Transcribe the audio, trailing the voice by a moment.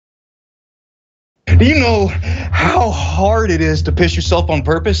You know how hard it is to piss yourself on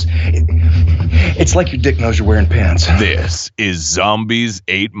purpose? It's like your dick knows you're wearing pants. This is Zombies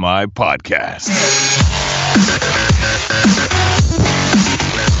Ate My Podcast.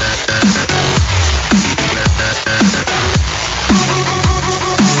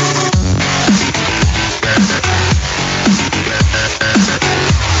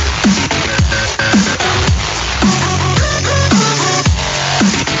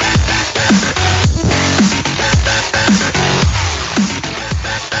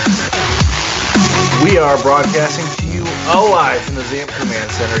 We are broadcasting to you live from the ZAMP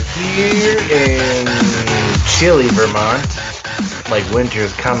Command Center here in chilly Vermont, like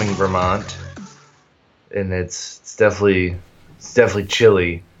winter's coming Vermont, and it's definitely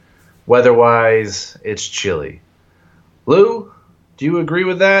chilly. Weather-wise, it's chilly. Lou, do you agree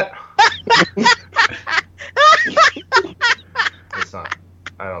with that? It's not.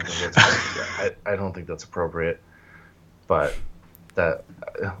 I don't think that's. I don't think that's appropriate. But that,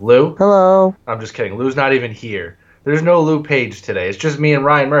 Lou. Hello. I'm just kidding. Lou's not even here. There's no Lou Page today. It's just me and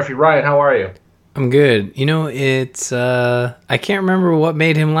Ryan Murphy. Ryan, how are you? I'm good. You know, it's I can't remember what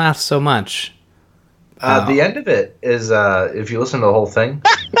made him laugh so much. The end of it is if you listen to the whole thing.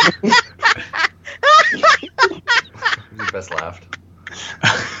 You best laughed.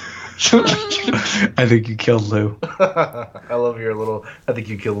 I think you killed Lou. I love your little. I think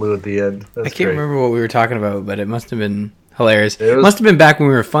you killed Lou at the end. That's I can't remember what we were talking about, but it must have been hilarious. It was- must have been back when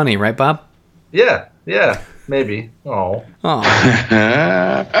we were funny, right, Bob? Yeah, maybe. Oh,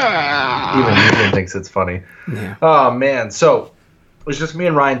 even Ethan thinks it's funny. Yeah. Oh man, so it's just me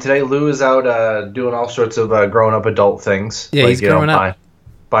and Ryan today. Lou is out doing all sorts of grown-up adult things. Yeah, he's growing up.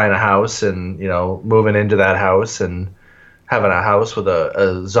 Buying a house and moving into that house and having a house with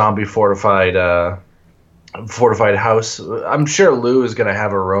a zombie fortified house. I'm sure Lou is gonna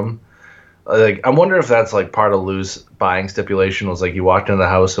have a room. I wonder if that's like part of Lou's buying stipulation was like he walked into the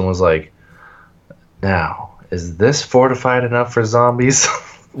house and was like, "Now, is this fortified enough for zombies?"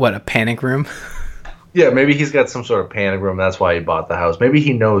 What, a panic room? Yeah, maybe he's got some sort of panic room. That's why he bought the house. Maybe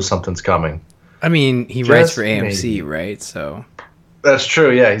he knows something's coming. I mean, he Just writes for AMC, maybe. right? So That's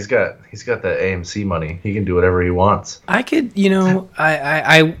true. Yeah, he's got the AMC money. He can do whatever he wants. I could,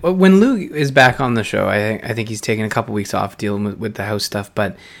 I when Lou is back on the show, I think he's taking a couple weeks off dealing with the house stuff.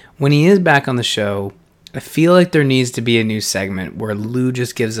 But when he is back on the show, I feel like there needs to be a new segment where Lou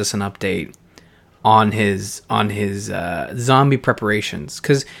just gives us an update on his zombie preparations,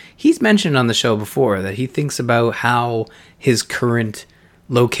 because he's mentioned on the show before that he thinks about how his current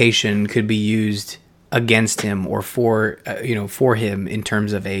location could be used against him or for him in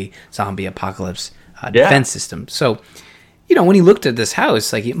terms of a zombie apocalypse defense system. So, when he looked at this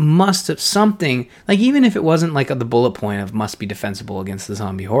house, like it must have something, like even if it wasn't like the bullet point of must be defensible against the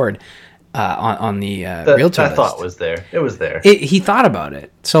zombie horde on the realtor list. That thought was there. It was there. He thought about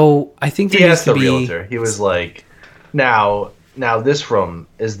it. So I think there He needs asked to the be realtor. He was like, "Now this room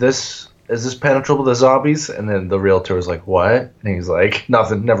is this penetrable to zombies?" And then the realtor was like, "What?" And he's like,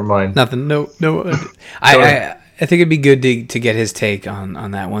 "Nothing. Never mind." nothing. No. I think it'd be good to get his take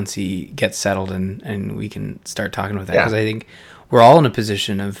on that once he gets settled and we can start talking about that, because I think we're all in a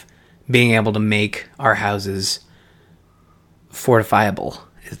position of being able to make our houses fortifiable.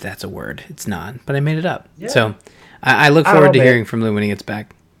 If that's a word, it's not, but I made it up. Yeah. So I look forward to hearing from Lou when he gets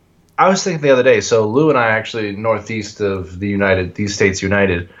back. I was thinking the other day. So Lou and I actually northeast of these states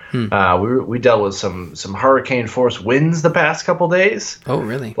united. We dealt with some hurricane force winds the past couple days. Oh,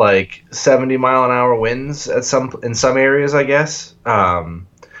 really? Like 70-mile-an-hour winds in some areas, I guess.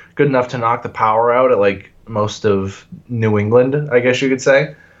 Good enough to knock the power out at like most of New England, I guess you could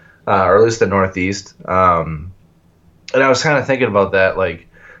say, or at least the Northeast. And I was kind of thinking about that, like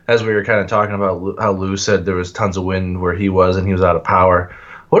as we were kind of talking about how Lou said there was tons of wind where he was and he was out of power.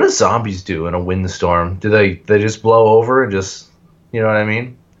 What do zombies do in a windstorm? Do they just blow over and just, you know what I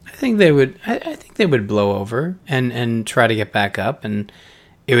mean? I think they would. I think they would blow over and try to get back up, and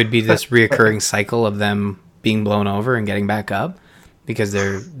it would be this reoccurring cycle of them being blown over and getting back up, because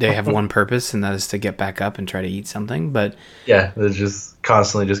they have one purpose, and that is to get back up and try to eat something. But yeah, they're just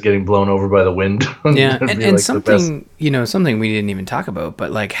constantly just getting blown over by the wind. Yeah, and like something something we didn't even talk about,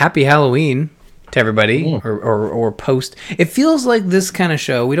 but like Happy Halloween to everybody, or post. It feels like this kind of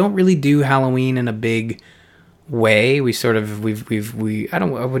show, we don't really do Halloween in a big way. We sort of I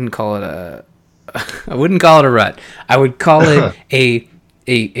wouldn't call it a rut. I would call it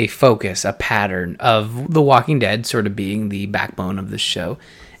a focus, a pattern of The Walking Dead sort of being the backbone of this show.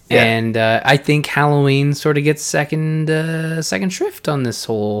 Yeah. And I think Halloween sort of gets second shrift on this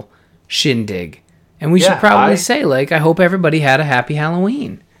whole shindig. And we should probably say, like, I hope everybody had a happy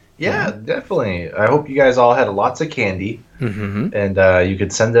Halloween. Yeah, definitely. I hope you guys all had lots of candy, Mm-hmm. and you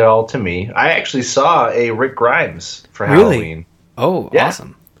could send it all to me. I actually saw a Rick Grimes for Really? Halloween. Oh, Yeah.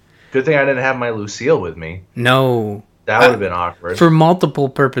 awesome. Good thing I didn't have my Lucille with me. No. That would have been awkward. For multiple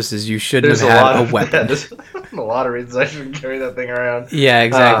purposes, you shouldn't There's a have lot had of a weapon. There's a lot of reasons I shouldn't carry that thing around. Yeah,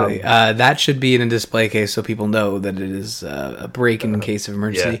 exactly. That should be in a display case so people know that it is a break in case of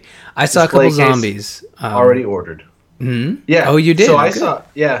emergency. Yeah. I saw Display a couple case zombies. Already ordered. Hmm? Yeah. Oh, you did? So I Okay. saw.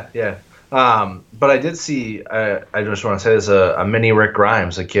 Yeah. But I did see. I just want to say, there's a mini Rick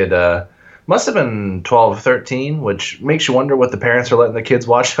Grimes. A kid must have been 12 or 13, which makes you wonder what the parents are letting the kids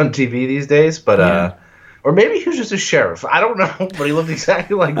watch on TV these days. But Yeah. or maybe he was just a sheriff. I don't know. But he looked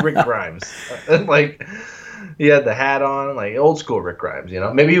exactly like Rick Grimes. Like he had the hat on, like old school Rick Grimes. You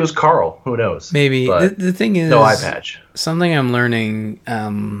know, maybe he was Carl. Who knows? Maybe. But The thing is, no eye patch. something I'm learning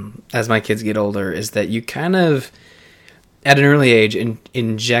as my kids get older is that you kind of, at an early age,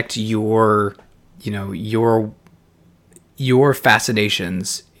 inject your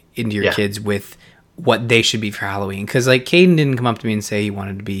fascinations into your Yeah. kids with what they should be for Halloween. Because like Caden didn't come up to me and say he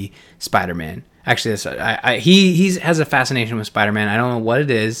wanted to be Spider-Man. Actually, he has a fascination with Spider-Man. I don't know what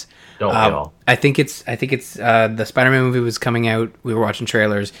it is. Don't we all? I think it's the Spider-Man movie was coming out. We were watching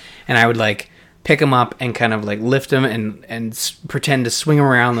trailers, and I would like pick him up and kind of like lift him and pretend to swing him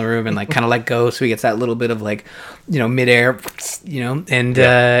around the room and like kind of let go, so he gets that little bit of like, midair,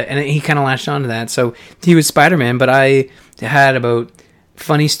 and he kind of latched onto that. So he was Spider-Man, but I had about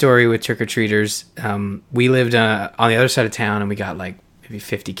funny story with trick or treaters. We lived on the other side of town, and we got like maybe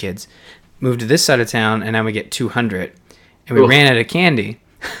 50 kids. Moved to this side of town, and now we get 200, and we Oof. ran out of candy.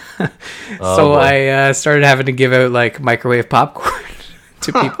 Oh, So boy. I started having to give out like microwave popcorn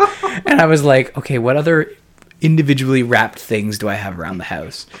to people, and I was like, okay, what other individually wrapped things do I have around the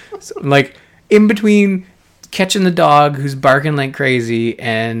house? So, like in between catching the dog who's barking like crazy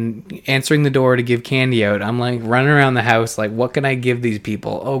and answering the door to give candy out, I'm like running around the house like, what can I give these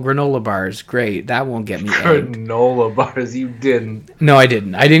people? Oh, granola bars, great, that won't get me egged. Granola bars, you didn't. No, I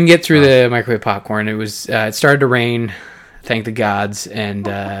didn't. I didn't get through the microwave popcorn. It was it started to rain. Thank the gods, and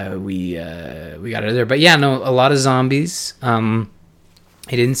we got out of there. But yeah, no, a lot of zombies. I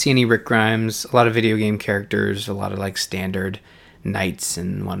didn't see any Rick Grimes. A lot of video game characters. A lot of like standard knights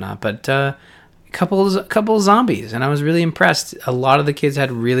and whatnot. But a couple of zombies, and I was really impressed. A lot of the kids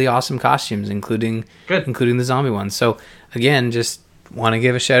had really awesome costumes, including the zombie ones. So again, just want to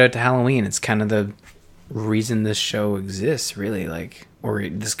give a shout out to Halloween. It's kind of the reason this show exists, really, like, or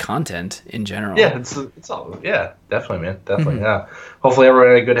this content in general. Yeah, it's all, yeah, definitely, man, definitely. Yeah, hopefully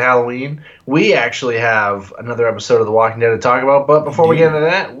everyone had a good Halloween. We actually have another episode of The Walking Dead to talk about, but before we get into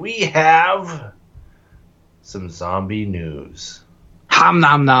that, we have some zombie news. Hom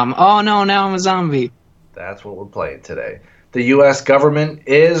nom nom. Oh no, now I'm a zombie. That's what we're playing today. The U.S. government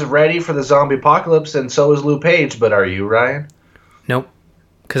is ready for the zombie apocalypse, and so is Lou Page. But are you, Ryan? Nope,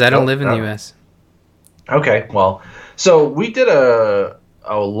 because I don't Nope, live in no. the U.S. Okay, well, so we did a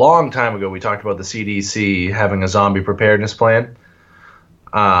long time ago. We talked about the CDC having a zombie preparedness plan.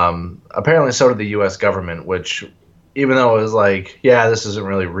 Apparently, so did the U.S. government, which, even though it was like, yeah, this isn't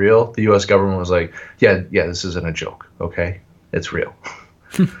really real, the U.S. government was like, yeah, this isn't a joke, okay? It's real.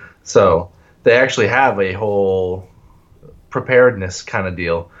 So they actually have a whole preparedness kind of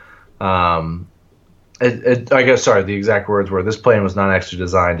deal. I guess, sorry, the exact words were, this plan was not actually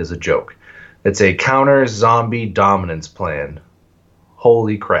designed as a joke. It's a counter-zombie dominance plan.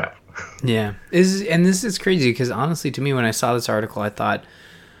 Holy crap. Yeah, this is crazy because honestly, to me, when I saw this article, I thought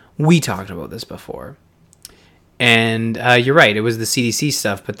we talked about this before. And you're right, it was the CDC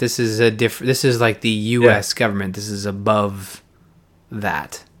stuff, but this is This is like the U.S. government. This is above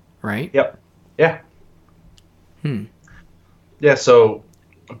that, right? Yep. Yeah. Yeah, so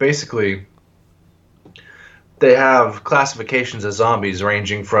basically, they have classifications of zombies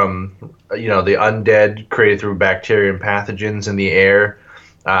ranging from, the undead created through bacteria and pathogens in the air,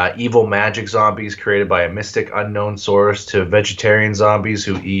 evil magic zombies created by a mystic unknown source, to vegetarian zombies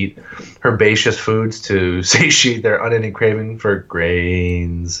who eat herbaceous foods to satiate their unending craving for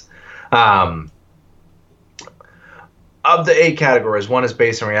grains. Of the 8 categories, one is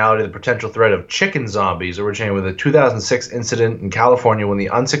based in reality. The potential threat of chicken zombies originated with a 2006 incident in California when the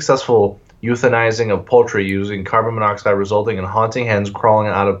unsuccessful euthanizing of poultry using carbon monoxide resulting in haunting hens crawling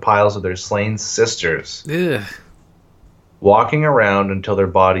out of piles of their slain sisters, Ugh. walking around until their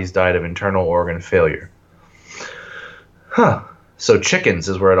bodies died of internal organ failure. Huh. So chickens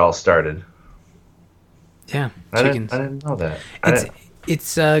is where it all started. Yeah, I chickens. didn't know that.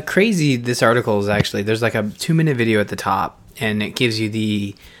 It's crazy. This article is actually, there's like a 2-minute video at the top, and it gives you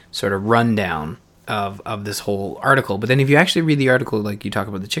the sort of rundown of this whole article. But then if you actually read the article, like you talk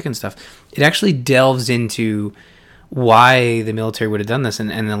about the chicken stuff, it actually delves into why the military would have done this.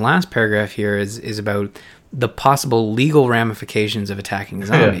 And the last paragraph here is about the possible legal ramifications of attacking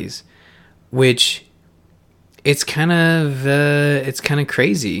zombies, which it's kind of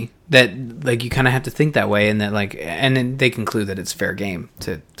crazy that like you kind of have to think that way, and that like, and then they conclude that it's fair game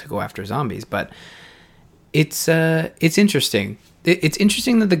to go after zombies. But it's interesting. It's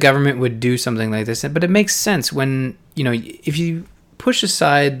interesting that the government would do something like this, but it makes sense when, you know, if you push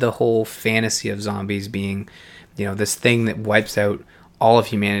aside the whole fantasy of zombies being, you know, this thing that wipes out all of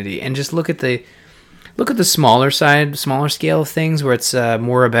humanity, and just look at the smaller scale of things, where it's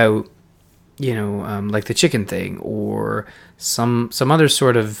more about, you know, like the chicken thing, or some other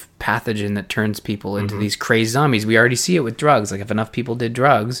sort of pathogen that turns people into these crazed zombies. We already see it with drugs. Like if enough people did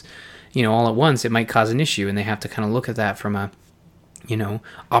drugs, you know, all at once, it might cause an issue, and they have to kind of look at that from a, you know,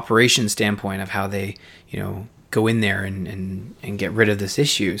 operation standpoint of how they, you know, go in there and get rid of this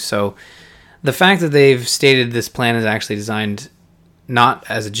issue. So the fact that they've stated this plan is actually designed not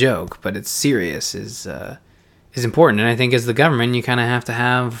as a joke, but it's serious, is important. And I think as the government, you kind of have to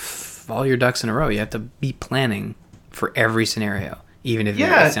have all your ducks in a row. You have to be planning for every scenario, even if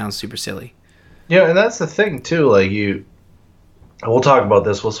it sounds super silly. Yeah, and that's the thing too. Like we'll talk about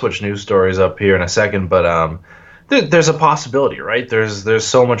this. We'll switch news stories up here in a second, but there's a possibility, right? There's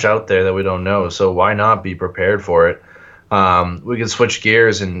so much out there that we don't know, so why not be prepared for it? We could switch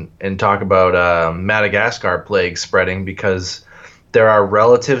gears and talk about Madagascar plague spreading, because there are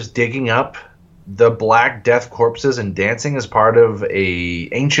relatives digging up the Black Death corpses and dancing as part of a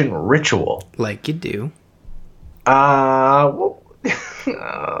ancient ritual. Like you do. Well,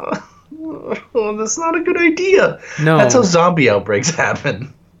 that's not a good idea. No. That's how zombie outbreaks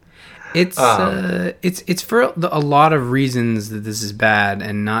happen. It's for a lot of reasons that this is bad,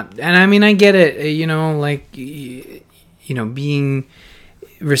 and I mean, I get it, you know, like, you know, being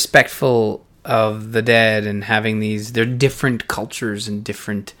respectful of the dead and having they're different cultures and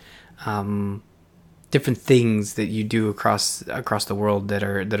different things that you do across the world that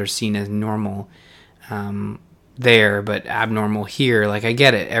are seen as normal there, but abnormal here. Like, I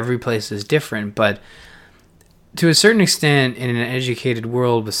get it, every place is different, but to a certain extent, in an educated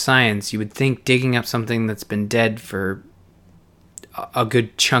world with science, you would think digging up something that's been dead for a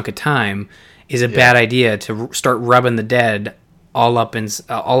good chunk of time is a bad idea, to start rubbing the dead all up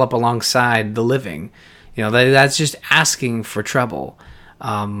alongside the living. You know, that's just asking for trouble.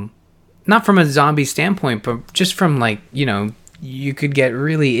 Not from a zombie standpoint, but just from, like, you know, you could get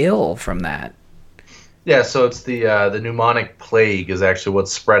really ill from that. Yeah, so it's the pneumonic plague is actually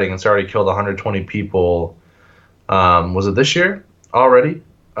what's spreading. It's already killed 120 people. Was it this year already?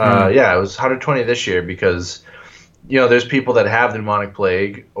 Yeah, it was 120 this year, because, you know, there's people that have the pneumonic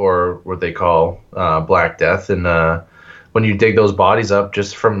plague, or what they call Black Death, and when you dig those bodies up,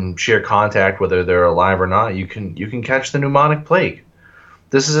 just from sheer contact, whether they're alive or not, you can catch the pneumonic plague.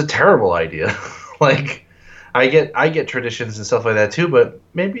 This is a terrible idea. Like, I get traditions and stuff like that too, but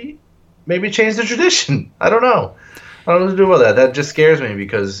maybe change the tradition. I don't know what to do about that. That just scares me,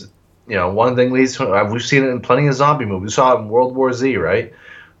 because, you know, one thing leads to, we've seen it in plenty of zombie movies. We saw it in World War Z, right?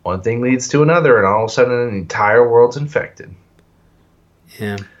 One thing leads to another, and all of a sudden an entire world's infected.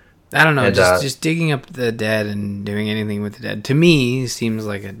 Yeah. I don't know. And, just digging up the dead and doing anything with the dead, to me, seems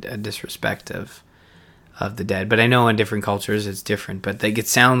like a disrespect of the dead. But I know in different cultures it's different. But like, it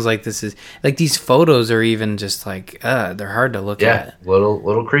sounds like this is, like, these photos are even just like, they're hard to look at. Yeah,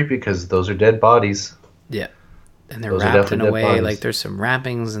 little creepy, because those are dead bodies. Yeah. And they're wrapped in a way, like, there's some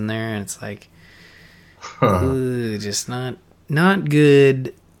wrappings in there, and it's like, ooh, just not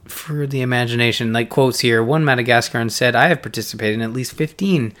good for the imagination. Like, quotes here, one Madagascaran said, "I have participated in at least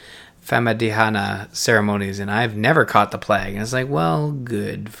 15 Famadihana ceremonies, and I've never caught the plague." And it's like, well,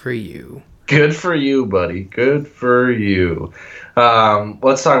 good for you. Good for you, buddy. Good for you.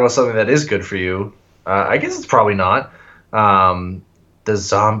 Let's talk about something that is good for you. I guess it's probably not. The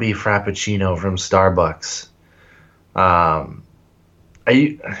zombie frappuccino from Starbucks.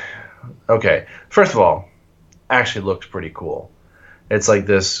 Okay, first of all, actually looks pretty cool. It's like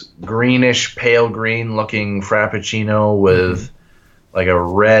this greenish, pale green looking frappuccino with like a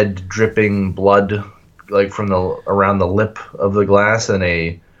red dripping blood, like from around the lip of the glass, and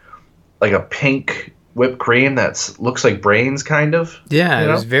a pink whipped cream that looks like brains, kind of. Yeah, it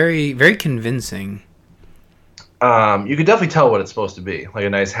was very, very convincing. You could definitely tell what it's supposed to be, like a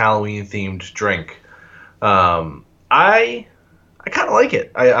nice Halloween themed drink. I kind of like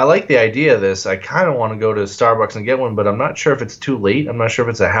it. I like the idea of this. I kind of want to go to Starbucks and get one, but I'm not sure if it's too late. I'm not sure if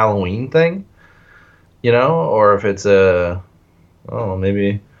it's a Halloween thing, you know, or if it's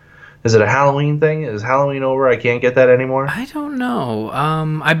maybe Is it a Halloween thing? Is Halloween over? I can't get that anymore. I don't know.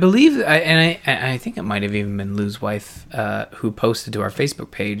 I believe, I think it might have even been Lou's wife who posted to our Facebook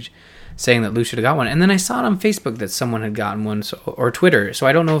page saying that Lou should have got one. And then I saw it on Facebook that someone had gotten one, or Twitter. So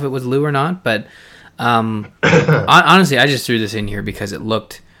I don't know if it was Lou or not. But honestly, I just threw this in here because it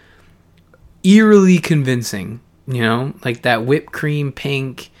looked eerily convincing. You know, like that whipped cream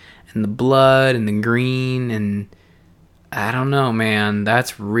pink and the blood and the green and... I don't know, man.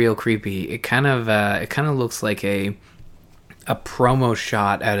 That's real creepy. It kind of looks like a promo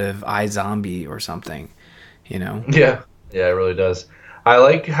shot out of iZombie or something, you know? Yeah, it really does. I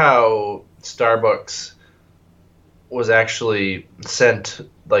like how Starbucks was actually sent,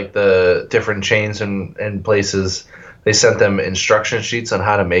 like, the different chains and places. They sent them instruction sheets on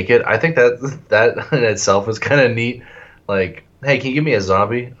how to make it. I think that in itself is kind of neat. Like, hey, can you give me a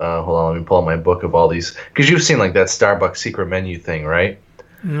zombie? Hold on, let me pull out my book of all these. Because you've seen, like, that Starbucks secret menu thing, right?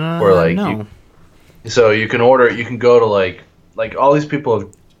 Where, like, no. So you can order, you can go to, like all these people have,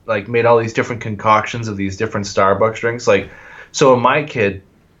 like, made all these different concoctions of these different Starbucks drinks. Like, so when my kid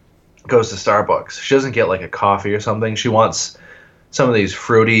goes to Starbucks, she doesn't get, like, a coffee or something. She wants some of these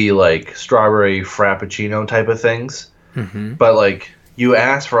fruity, like, strawberry frappuccino type of things. Mm-hmm. But, like, you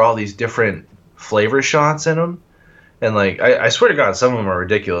ask for all these different flavor shots in them. And, like, I swear to God, some of them are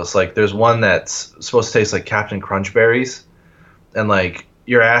ridiculous. Like, there's one that's supposed to taste like Captain Crunch berries. And, like,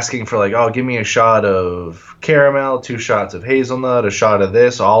 you're asking for, like, oh, give me a shot of caramel, 2 shots of hazelnut, a shot of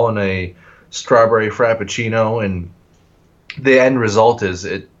this, all in a strawberry frappuccino. And the end result is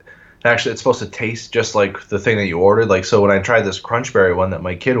it's supposed to taste just like the thing that you ordered. Like, so when I tried this crunchberry one that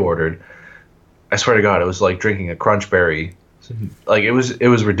my kid ordered, I swear to God, it was like drinking a crunchberry. Like, it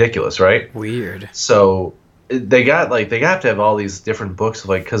was ridiculous, right? Weird. So... They have to have all these different books,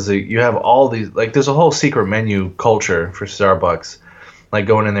 like, because you have all these, like, there's a whole secret menu culture for Starbucks, like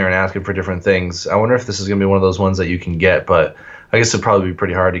going in there and asking for different things. I wonder if this is gonna be one of those ones that you can get, but I guess it'd probably be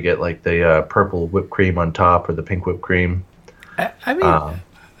pretty hard to get, like, the purple whipped cream on top or the pink whipped cream. I mean,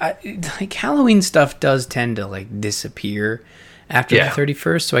 like, Halloween stuff does tend to, like, disappear after the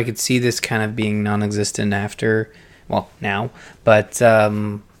 31st, so I could see this kind of being non-existent after, well, now, but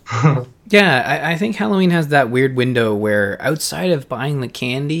yeah, I think Halloween has that weird window where outside of buying the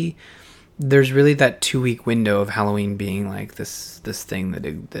candy, there's really that 2-week window of Halloween being like this thing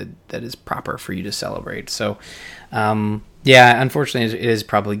that is proper for you to celebrate. So, yeah, unfortunately, it is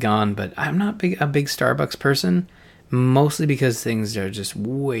probably gone. But I'm not a big Starbucks person, mostly because things are just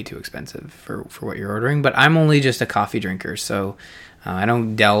way too expensive for what you're ordering. But I'm only just a coffee drinker, so I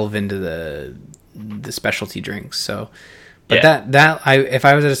don't delve into the specialty drinks. So. But if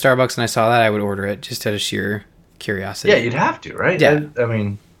I was at a Starbucks and I saw that, I would order it just out of sheer curiosity. Yeah, you'd have to, right? Yeah. I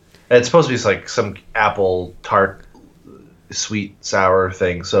mean, it's supposed to be like some apple tart, sweet, sour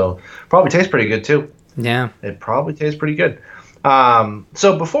thing. So probably tastes pretty good too. Yeah. It probably tastes pretty good.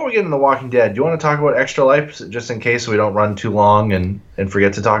 So before we get into The Walking Dead, do you want to talk about Extra Life, just in case we don't run too long and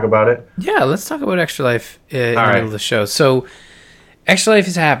forget to talk about it? Yeah, let's talk about Extra Life in the middle of the show. So Extra Life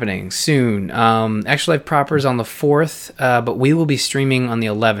is happening soon. Extra Life proper is on the 4th, but we will be streaming on the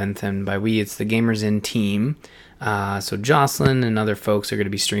 11th, and by we, it's the Gamers In team. So Jocelyn and other folks are going to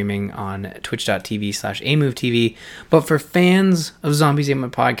be streaming on twitch.tv/AMoveTV. But for fans of Zombies Ate My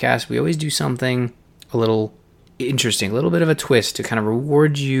Podcast, we always do something a little interesting, a little bit of a twist to kind of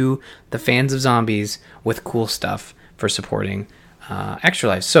reward you, the fans of zombies, with cool stuff for supporting Extra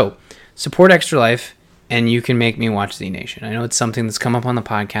Life. So support Extra Life, and you can make me watch Z Nation. I know it's something that's come up on the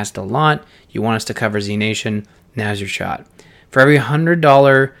podcast a lot. You want us to cover Z Nation, now's your shot. For every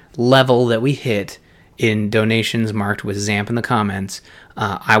 $100 level that we hit in donations marked with Zamp in the comments,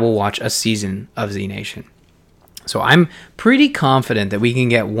 I will watch a season of Z Nation. So I'm pretty confident that we can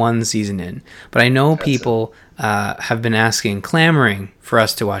get one season in. But I know people have been clamoring for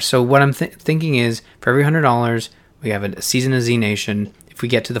us to watch. So what I'm thinking is, for every $100, we have a season of Z Nation. If we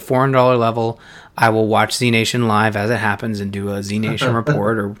get to the $400 level, I will watch Z Nation live as it happens and do a Z Nation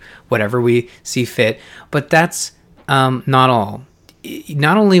report or whatever we see fit. But that's not all.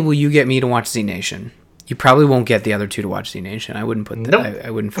 Not only will you get me to watch Z Nation, you probably won't get the other two to watch Z Nation. I wouldn't put that. Nope.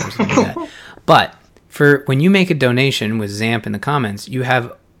 I wouldn't force you to do that. But for when you make a donation with Zamp in the comments, you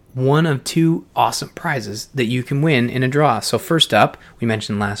have one of two awesome prizes that you can win in a draw. So first up, we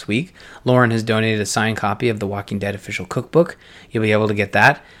mentioned last week, Lauren has donated a signed copy of the Walking Dead official cookbook. You'll be able to get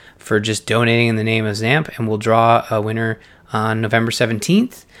that for just donating in the name of Zamp, and we'll draw a winner on November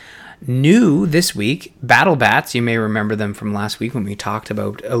 17th. New this week, Battle Bats. You may remember them from last week when we talked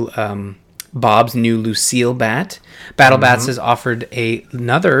about Bob's new Lucille bat. Battle Bats has offered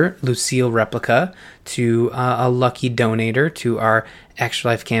another Lucille replica to a lucky donator to our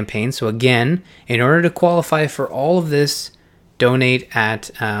Extra Life campaign. So again, in order to qualify for all of this, donate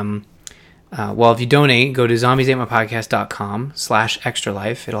at... if you donate, go to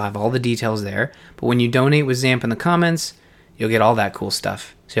zombies8mypodcast.com/extralife. It'll have all the details there. But when you donate with Zamp in the comments, you'll get all that cool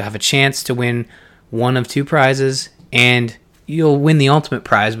stuff. So you'll have a chance to win one of 2 prizes, and you'll win the ultimate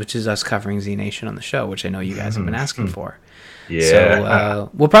prize, which is us covering Z Nation on the show, which I know you guys have been asking for. Yeah. So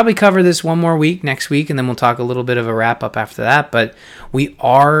we'll probably cover this one more week next week, and then we'll talk a little bit of a wrap up after that. But we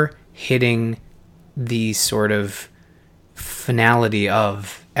are hitting the sort of finality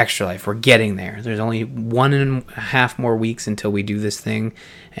of Extra Life. We're getting there. There's only 1.5 more weeks until we do this thing,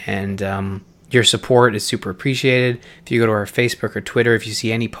 and your support is super appreciated. If you go to our Facebook or Twitter, if you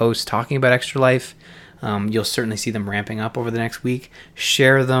see any posts talking about Extra Life, you'll certainly see them ramping up over the next week.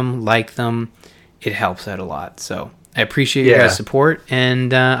 Share them, like them. It helps out a lot. So I appreciate your guys' support,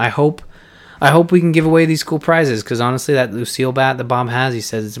 and I hope we can give away these cool prizes, because honestly, that Lucille bat that Bob has, he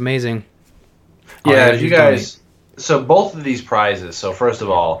says it's amazing. Yeah, if you guys... So both of these prizes, so first of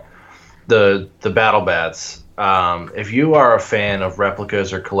all, the Battle Bats, if you are a fan of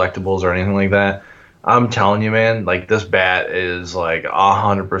replicas or collectibles or anything like that, I'm telling you, man, like, this bat is like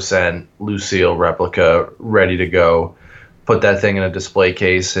 100% Lucille replica, ready to go. Put that thing in a display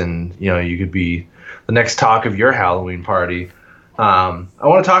case, and you could be the next talk of your Halloween party. I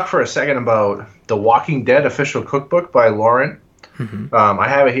want to talk for a second about the Walking Dead official cookbook by Lauren. I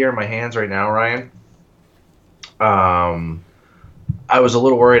have it here in my hands right now, Ryan. I was a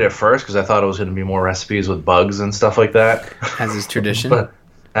little worried at first because I thought it was going to be more recipes with bugs and stuff like that. As is tradition. But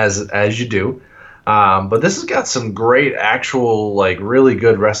as you do. But this has got some great actual, like, really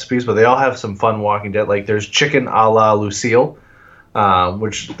good recipes, but they all have some fun Walking Dead. Like, there's chicken a la Lucille,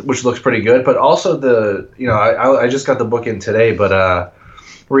 which looks pretty good. But also I just got the book in today, but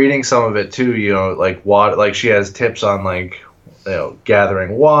reading some of it too, like water, like she has tips on, like,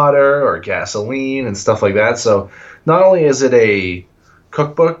 gathering water or gasoline and stuff like that. So not only is it a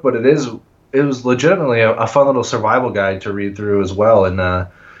cookbook, but it was legitimately a fun little survival guide to read through as well. And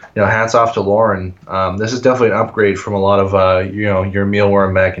hats off to Lauren. This is definitely an upgrade from a lot of your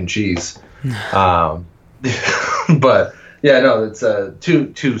mealworm mac and cheese. But yeah, no, it's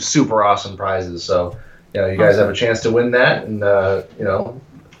two super awesome prizes. So you guys have a chance to win that, and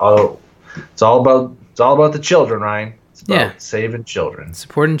it's all about the children, Ryan. It's about saving children,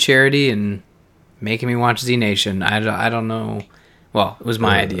 supporting charity, and making me watch Z Nation. I don't know. Well, it was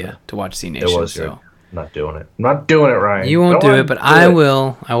my idea to watch Z Nation. It was so. I'm not doing it. I'm not doing it, Ryan. You won't do it, but I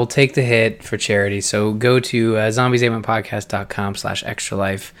will. I will take the hit for charity. So go to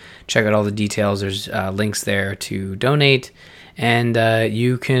zombies8mypodcast.com/extralife. Check out all the details. There's links there to donate, and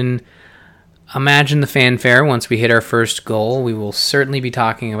you can imagine the fanfare once we hit our first goal. We will certainly be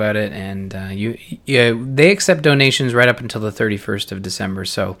talking about it, and they accept donations right up until the 31st of December.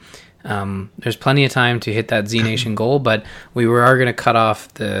 So there's plenty of time to hit that Z Nation goal, but we are going to cut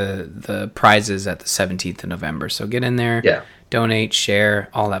off the prizes at the 17th of November. So get in there, donate, share,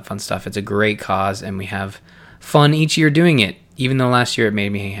 all that fun stuff. It's a great cause, and we have fun each year doing it, even though last year it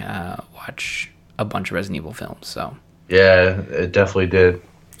made me watch a bunch of Resident Evil films. So yeah, it definitely did.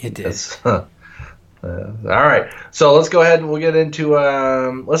 It did. All right, so let's go ahead and we'll get into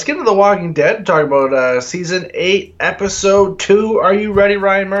The Walking Dead and talk about season 8, episode 2. Are you ready,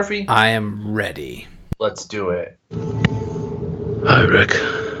 Ryan Murphy? I am ready. Let's do it. Hi, Rick.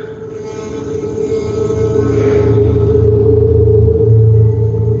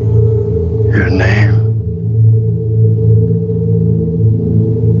 Your name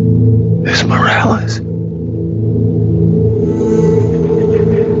is Morales.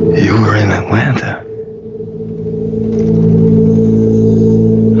 You were in Atlanta.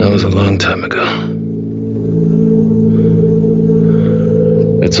 That was a long time ago.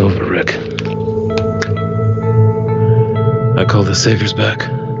 It's over, Rick. I called the Saviors back,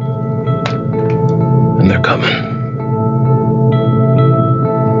 and they're coming.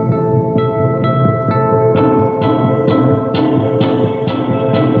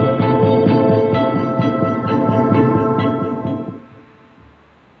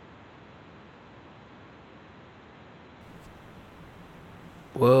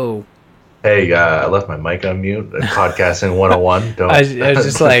 Whoa. Hey, I left my mic on mute. Podcasting 101. Don't. I was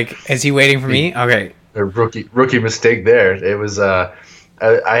just like, is he waiting for me? Okay. A rookie mistake there. It was I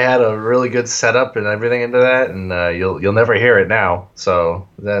had a really good setup and everything into that, and you'll never hear it now. So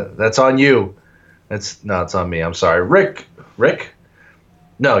that's on you. It's on me. I'm sorry, Rick.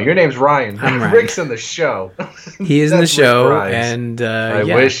 No, your name's Ryan. I'm Ryan. Rick's in the show. He is in the That's Rick show, Grimes. and I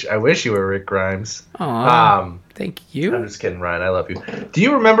wish you were Rick Grimes. Aw, thank you. I'm just kidding, Ryan. I love you. Do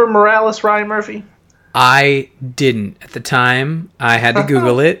you remember Morales, Ryan Murphy? I didn't at the time. I had to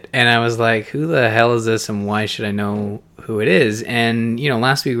Google it, and I was like, "Who the hell is this, and why should I know who it is?" And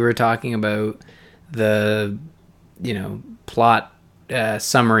last week we were talking about the plot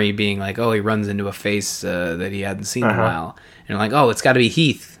summary being like, "Oh, he runs into a face that he hadn't seen in a while," and like, "Oh, it's got to be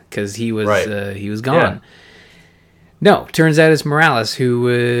Heath because he was gone." Yeah. No, turns out it's Morales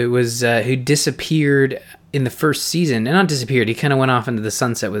who disappeared in the first season, and not disappeared. He kind of went off into the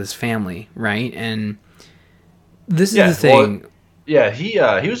sunset with his family, right? And this is the thing. Well, he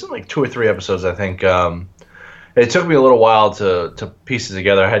was in like 2 or 3 episodes, I think. It took me a little while to piece it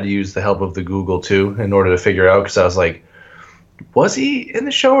together. I had to use the help of the Google too in order to figure it out, because I was like, was he in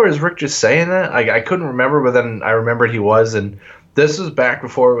the show, or is Rick just saying that? I couldn't remember, but then I remembered he was. And this was back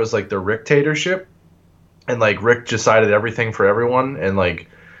before it was like the Rick-tatorship, and like Rick decided everything for everyone, and like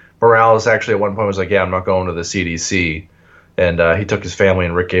Morales actually at one point was like, yeah, I'm not going to the CDC. And he took his family,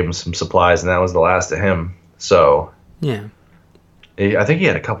 and Rick gave him some supplies, and that was the last of him. So yeah, I think he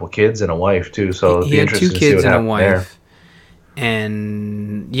had a couple kids and a wife too. So it'd he be had interesting 2 to see kids what and a happened wife. there.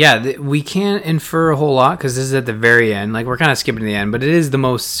 And yeah, we can't infer a whole lot because this is at the very end. Like, we're kind of skipping to the end, but it is the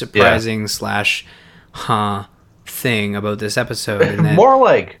most surprising / thing about this episode. And that, More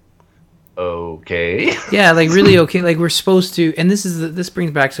like, okay. yeah, like really okay. Like, we're supposed to, and this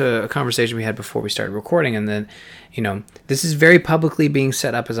brings back to a conversation we had before we started recording, and then, this is very publicly being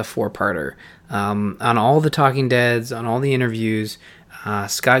set up as a 4-parter. On all the Talking Deads, on all the interviews,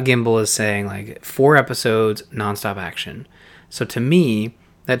 Scott Gimble is saying like 4 episodes, nonstop action. So to me,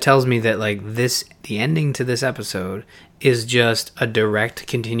 that tells me that like the ending to this episode is just a direct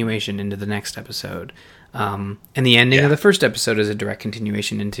continuation into the next episode. And the ending of the first episode is a direct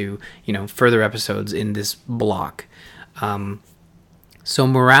continuation into, further episodes in this block. So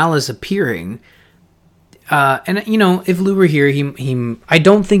Morales appearing, and if Lou were here, he I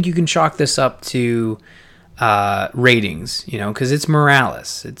don't think you can chalk this up to ratings, because it's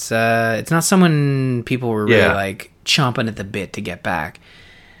Morales. It's not someone people were really like chomping at the bit to get back.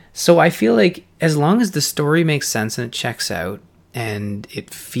 So I feel like as long as the story makes sense and it checks out and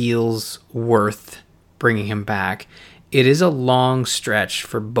it feels worth bringing him back, it is a long stretch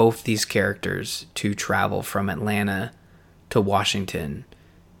for both these characters to travel from Atlanta to Washington,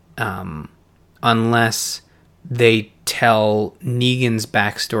 unless they tell Negan's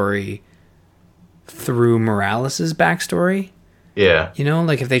backstory through Morales's backstory. Yeah.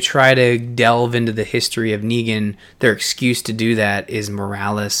 Like if they try to delve into the history of Negan, their excuse to do that is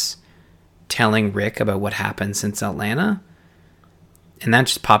Morales telling Rick about what happened since Atlanta. And that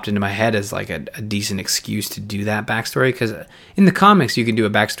just popped into my head as like a decent excuse to do that backstory. Because in the comics, you can do a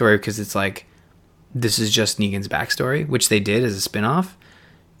backstory because it's like, this is just Negan's backstory, which they did as a spinoff.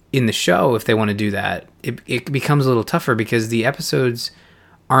 In the show, if they want to do that, it becomes a little tougher because the episodes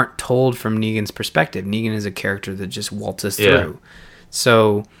aren't told from Negan's perspective. Negan is a character that just waltzes through.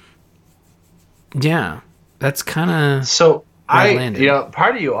 So, yeah, that's kind of so landed.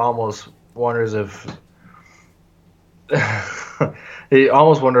 part of you almost wonders if you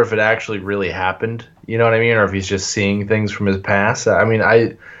almost wonder if it actually really happened. You know what I mean, or if he's just seeing things from his past. I mean,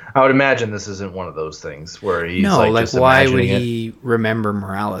 I would imagine this isn't one of those things where he's just why would imagining he remember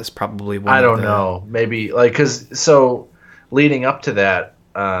Morales? Probably one. I don't know. Maybe because leading up to that.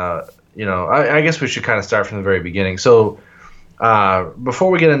 I guess we should kind of start from the very beginning. So, before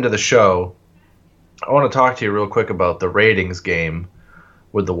we get into the show, I want to talk to you real quick about the ratings game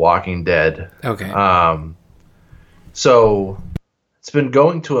with The Walking Dead. Okay. So it's been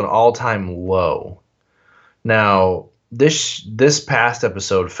going to an all-time low. Now, this past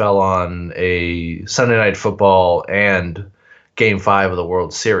episode fell on a Sunday Night Football and Game 5 of the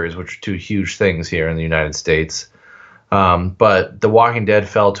World Series, which are 2 huge things here in the United States. But The Walking Dead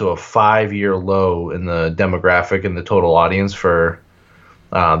fell to a 5-year low in the demographic and the total audience for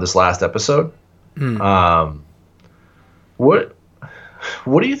this last episode. What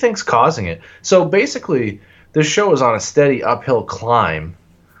do you think's causing it? So basically, this show is on a steady uphill climb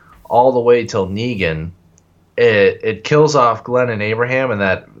all the way till Negan. It kills off Glenn and Abraham in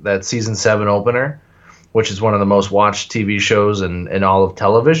that season 7 opener, which is one of the most watched TV shows in all of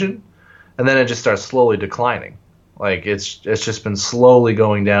television, and then it just starts slowly declining. Like it's just been slowly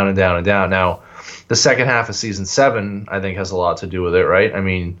going down and down and down. Now, the second half of season 7, I think, has a lot to do with it, right? I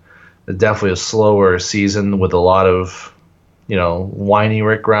mean, definitely a slower season with a lot of, whiny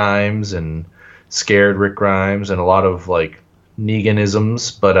Rick Grimes and scared Rick Grimes and a lot of like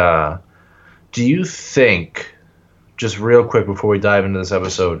Neganisms. But do you think, just real quick before we dive into this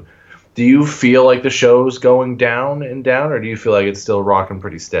episode, do you feel like the show's going down and down, or do you feel like it's still rocking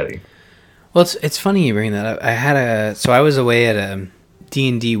pretty steady? Well, it's funny you bring that up. I was away at a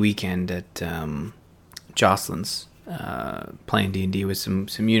D&D weekend at Jocelyn's, playing D&D with some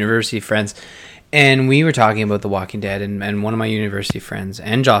university friends, and we were talking about The Walking Dead, and one of my university friends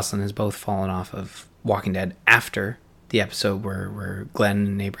and Jocelyn has both fallen off of Walking Dead after the episode where Glenn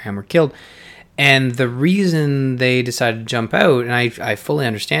and Abraham were killed. And the reason they decided to jump out, and I fully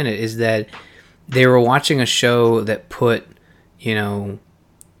understand it, is that they were watching a show that put, giving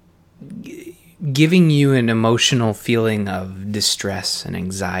you an emotional feeling of distress and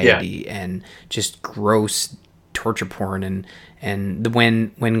anxiety and just gross torture porn. And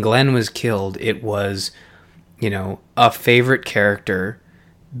when Glenn was killed, it was, a favorite character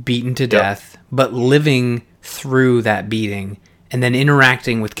beaten to death, but living through that beating and then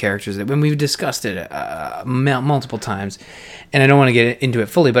interacting with characters that, when we've discussed it multiple times, and I don't want to get into it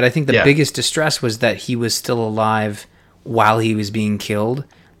fully, but I think the biggest distress was that he was still alive while he was being killed,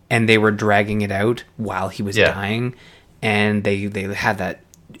 and they were dragging it out while he was dying, and they had that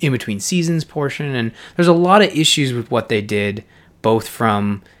in between seasons portion, and there's a lot of issues with what they did, both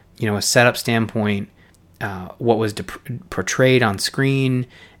from a setup standpoint, what was portrayed on screen,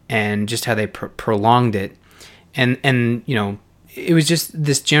 and just how they prolonged it, and it was just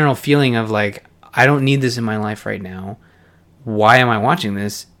this general feeling of like, I don't need this in my life right now. Why am I watching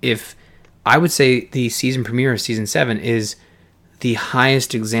this? If I would say the season premiere of season 7 is the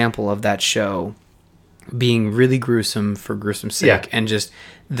highest example of that show being really gruesome for gruesome sake, and just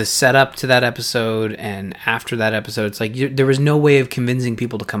the setup to that episode, and after that episode, it's like there was no way of convincing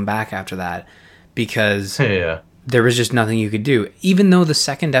people to come back after that, because there was just nothing you could do. Even though the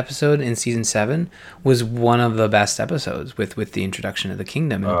second episode in season 7 was one of the best episodes with the introduction of the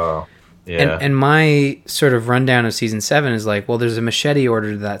kingdom. And my sort of rundown of season 7 is like, well, there's a machete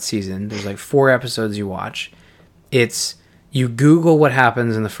order to that season. There's like 4 episodes you watch. You Google what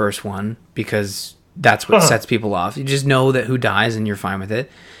happens in the first one, because that's what sets people off. You just know that who dies and you're fine with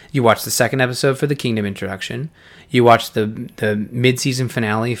it. You watch the second episode for the kingdom introduction. You watch the mid-season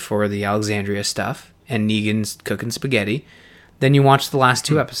finale for the Alexandria stuff, and Negan's cooking spaghetti. Then you watch the last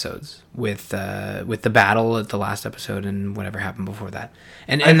 2 episodes with the battle at the last episode and whatever happened before that.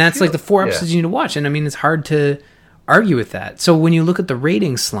 And that's like the 4 episodes you need to watch. And I mean, it's hard to argue with that. So when you look at the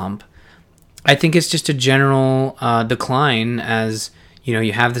rating slump, I think it's just a general decline, as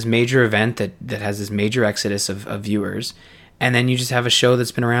you have this major event that has this major exodus of viewers, and then you just have a show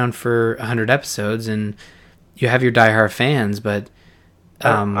that's been around for 100 episodes, and you have your diehard fans, but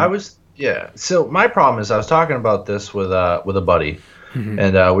so my problem is, I was talking about this with a buddy,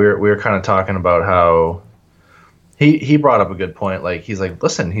 and we were kind of talking about how he brought up a good point. Like, he's like,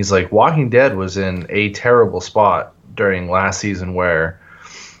 listen, he's like, Walking Dead was in a terrible spot during last season. Where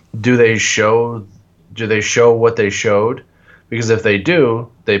do they show what they showed? Because if they do,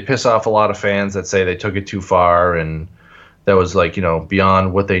 they piss off a lot of fans that say they took it too far, and that was like,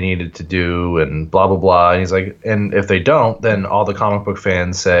 beyond what they needed to do, and blah blah blah. And he's like, and if they don't, then all the comic book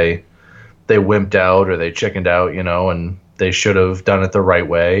fans say they wimped out or they chickened out, and they should have done it the right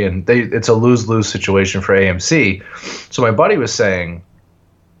way, and it's a lose-lose situation for AMC. So my buddy was saying,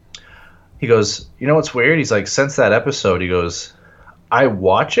 he goes, what's weird? He's like, since that episode, he goes, I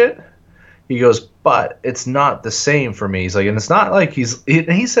watch it. He goes, but it's not the same for me. He's like, and it's not like he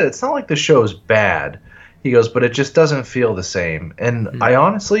said, it's not like the show's bad. He goes, but it just doesn't feel the same. And I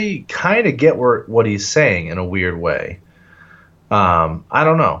honestly kind of get what he's saying in a weird way. I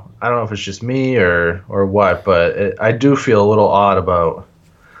don't know. I don't know if it's just me or what, but I do feel a little odd about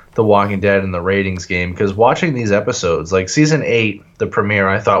The Walking Dead and the ratings game, because watching these episodes, like season 8, the premiere,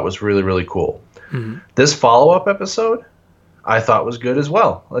 I thought was really, really cool. This follow-up episode, I thought was good as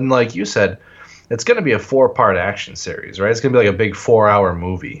well. And like you said, it's going to be a 4-part action series, right? It's going to be like a big 4-hour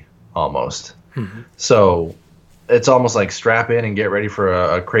movie almost. So it's almost like strap in and get ready for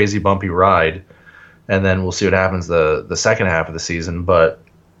a crazy bumpy ride. And then we'll see what happens the second half of the season. But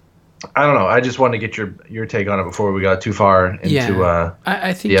I don't know. I just wanted to get your take on it before we got too far into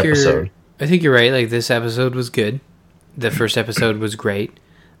I think the episode. I think you're right. Like, this episode was good. The first episode was great.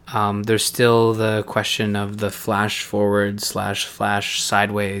 There's still the question of the flash forward / flash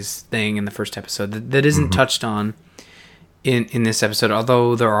sideways thing in the first episode that isn't touched on in this episode,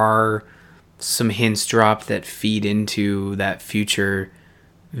 although there are some hints dropped that feed into that future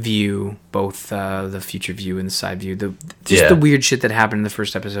view, both the future view and the side view. The weird shit that happened in the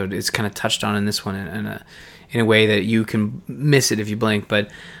first episode is kind of touched on in this one in a way that you can miss it if you blink. But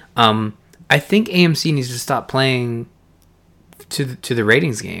I think AMC needs to stop playing to the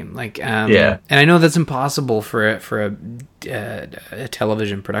ratings game. Like, Yeah. and I know that's impossible for a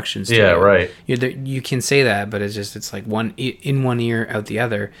television production studio. Yeah, right. You can say that, but it's like one in one ear, out the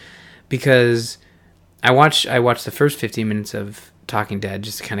other. Because I watched the first 15 minutes of Talking Dead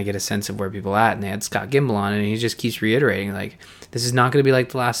just to kind of get a sense of where people are at, and they had Scott Gimble on, and he just keeps reiterating, like, this is not going to be like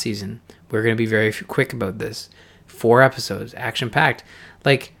the last season. We're going to be very quick about this. 4 episodes, action-packed.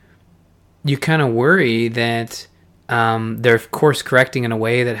 Like, you kind of worry that they're course correcting in a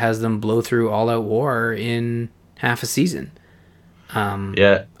way that has them blow through all-out war in half a season.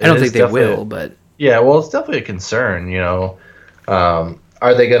 Yeah, I don't think they will, but yeah, well, it's definitely a concern. You know,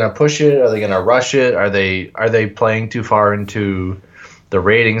 are they going to push it? Are they going to rush it? Are they playing too far into the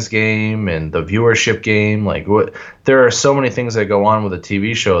ratings game and the viewership game? Like, what? There are so many things that go on with a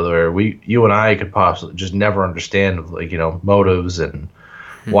TV show where you and I could possibly just never understand, like, you know, motives and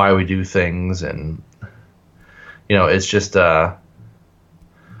why we do things, and you know, it's just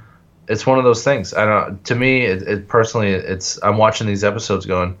it's one of those things. I don't. To me, it personally, I'm watching these episodes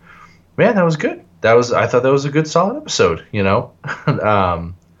going, man, that was good. I thought that was a good, solid episode. You know,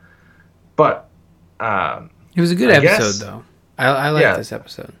 but it was a good episode, though. I like this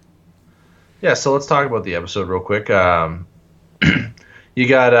episode. Yeah, so let's talk about the episode real quick. You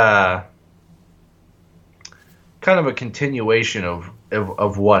got kind of a continuation of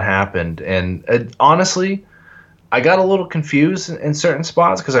what happened, and honestly, I got a little confused in certain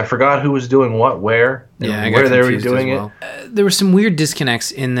spots because I forgot who was doing what, where, and where they were doing it. There were some weird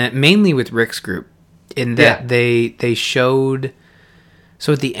disconnects in that, mainly with Rick's group, in that they showed.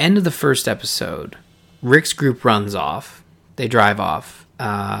 So at the end of the first episode, Rick's group runs off. They drive off,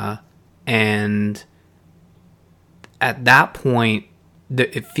 and at that point,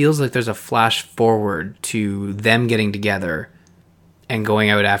 it feels like there's a flash forward to them getting together and going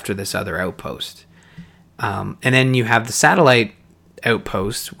out after this other outpost. And then you have the satellite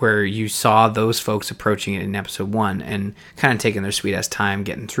outpost where you saw those folks approaching it in episode 1 and kind of taking their sweet ass time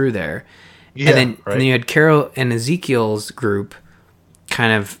getting through there. Yeah, and then you had Carol and Ezekiel's group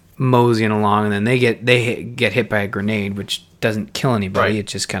kind of moseying along, and then they get hit by a grenade, which doesn't kill anybody. It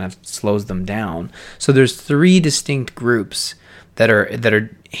just kind of slows them down. So there's 3 distinct groups that are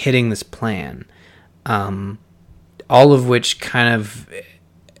hitting this plan, all of which kind of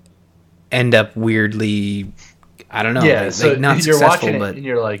end up weirdly, I don't know. Yeah, like, so like not you're successful, watching but it and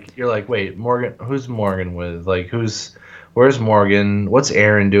you're like, wait, Morgan? Who's Morgan with? Like, where's Morgan? What's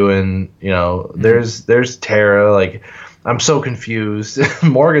Aaron doing? You know, there's Tara. Like, I'm so confused.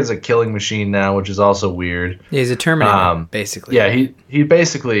 Morgan's a killing machine now, which is also weird. Yeah, he's a Terminator, basically. Yeah, he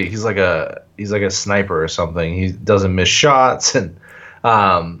basically he's like a sniper or something. He doesn't miss shots, and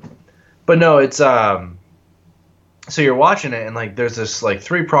but no, it's so you're watching it, and like there's this like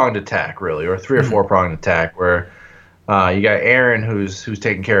 3-pronged attack, really, or 3 or 4-pronged attack where you got Aaron who's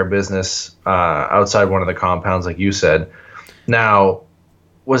taking care of business outside one of the compounds, like you said. Now,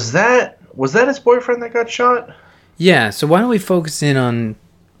 was that his boyfriend that got shot? Yeah. So why don't we focus in on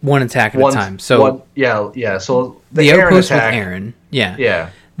one attack at a time? So So the Aaron outpost attack, with Aaron. Yeah. Yeah.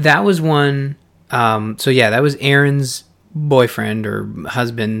 That was one. That was Aaron's boyfriend or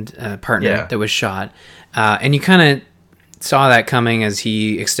husband, partner that was shot. And you kind of saw that coming as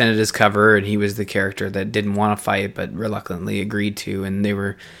he extended his cover, and he was the character that didn't want to fight but reluctantly agreed to, and they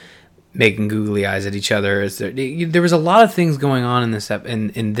were making googly eyes at each other. There was a lot of things going on in this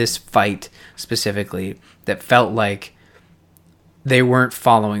in this fight specifically that felt like they weren't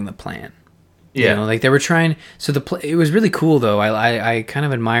following the plan. Yeah, you know, like they were trying. So it was really cool though. I kind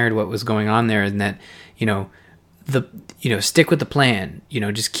of admired what was going on there, and that stick with the plan.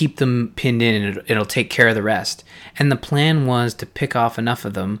 Just keep them pinned in, and it'll take care of the rest. And the plan was to pick off enough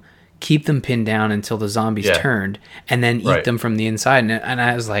of them, keep them pinned down until the zombies turned, and then eat them from the inside. And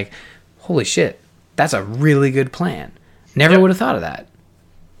I was like, holy shit, that's a really good plan. Never would have thought of that.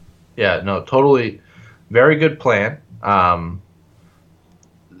 Yeah, no, totally. Very good plan.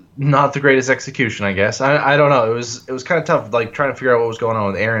 Not the greatest execution, I guess. I don't know. It was kind of tough, like trying to figure out what was going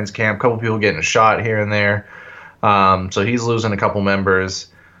on with Aaron's camp. A couple people getting shot here and there. So he's losing a couple members.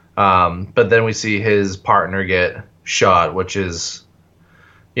 But then we see his partner get shot, which is,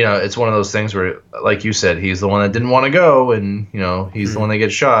 it's one of those things where, like you said, he's the one that didn't want to go, and he's the one that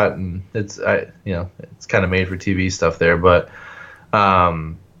gets shot, and it's kind of made for TV stuff there. But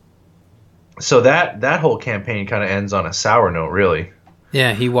so that whole campaign kind of ends on a sour note, really.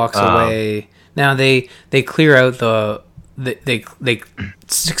 Yeah, he walks away. Now they clear out they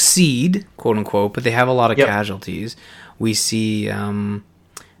succeed, quote unquote, but they have a lot of casualties. We see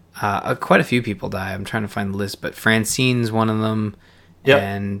quite a few people die. I'm trying to find the list, but Francine's one of them. Yep.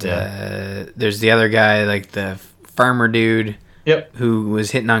 And there's the other guy, like the farmer dude. Yep. who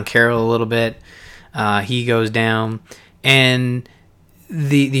was hitting on Carol a little bit. He goes down, and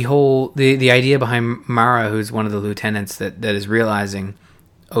the whole idea behind Mara, who's one of the lieutenants that is realizing,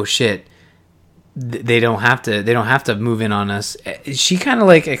 oh shit, they don't have to move in on us. She kind of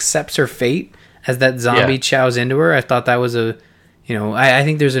like accepts her fate as that zombie chows into her. I thought that was I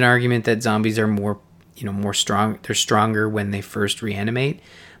think there's an argument that zombies are more strong. They're stronger when they first reanimate,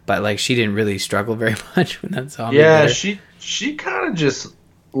 but like she didn't really struggle very much when that zombie. Yeah, she kind of just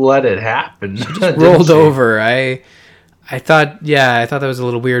let it happen. She just rolled over. I thought that was a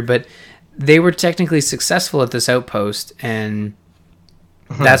little weird, but they were technically successful at this outpost, and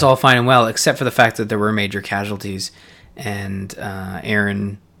that's all fine and well, except for the fact that there were major casualties. And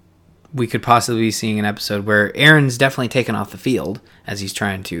Aaron, we could possibly be seeing an episode where Aaron's definitely taken off the field as he's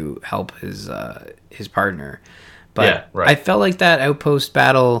trying to help his partner. But Yeah, right. I felt like that outpost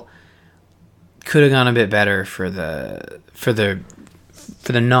battle could have gone a bit better for the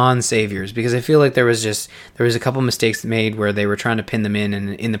non-saviors, because I feel like there was a couple mistakes made where they were trying to pin them in,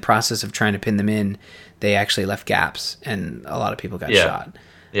 and in the process of trying to pin them in, they actually left gaps, and a lot of people got shot.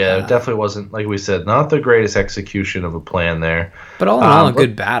 Yeah, it definitely wasn't, like we said, not the greatest execution of a plan there. But all in all, a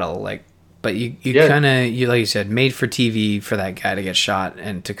good battle. Like, but you kind of, like you said, made for TV for that guy to get shot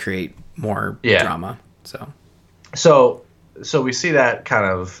and to create more drama. So we see that kind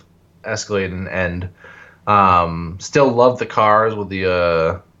of escalate and end. Still love the cars with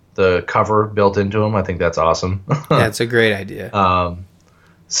the cover built into them. I think that's awesome. Yeah, it's a great idea.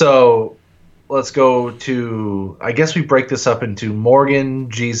 So let's go to, I guess we break this up into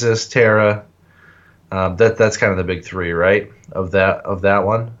Morgan, Jesus, Tara. That's kind of the big three, right? Of that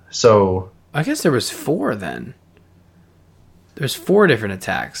one. So I guess there was 4 then. There's 4 different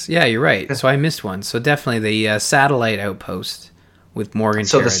attacks. Yeah, you're right. So I missed one. So definitely the satellite outpost with Morgan.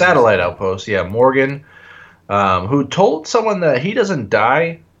 So Tara, the satellite outpost, Morgan, who told someone that he doesn't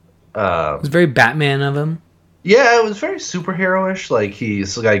die. It was very Batman of him. Yeah, it was very superhero-ish. Like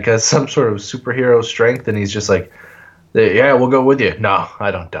he's like has some sort of superhero strength, and he's just like, "Yeah, we'll go with you." No, I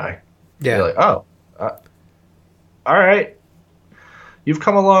don't die. Yeah. You're like, oh, all right. You've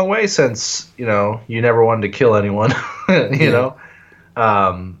come a long way since you never wanted to kill anyone. you know.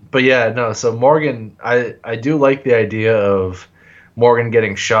 But yeah, no. So Morgan, I do like the idea of Morgan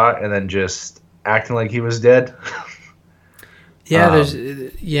getting shot and then just acting like he was dead.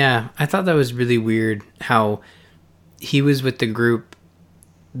 Yeah, I thought that was really weird how he was with the group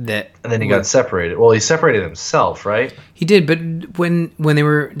that... And then he got separated. Well, he separated himself, right? He did, but when they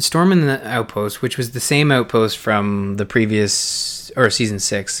were storming the outpost, which was the same outpost from the previous... or season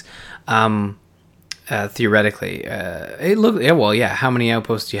 6, theoretically, it looked... Yeah, well, yeah, how many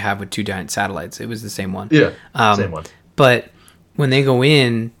outposts do you have with 2 giant satellites? It was the same one. Yeah, same one. But when they go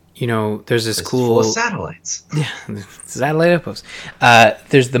in... there's this cool... full of satellites. Yeah, satellite outpost.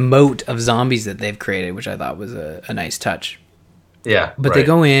 There's the moat of zombies that they've created, which I thought was a nice touch. Yeah, but they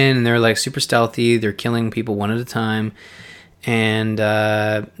go in and they're like super stealthy. They're killing people one at a time, and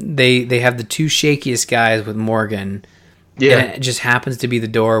they have the 2 shakiest guys with Morgan. Yeah, and it just happens to be the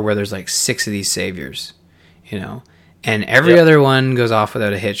door where there's like 6 of these saviors, and every other one goes off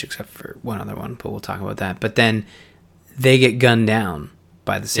without a hitch except for one other one. But we'll talk about that. But then they get gunned down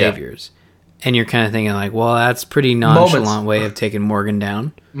by the saviors, and you're kind of thinking like, well, that's pretty nonchalant way of taking Morgan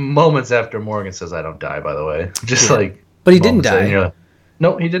down. Moments after Morgan says, "I don't die," by the way, but he didn't die.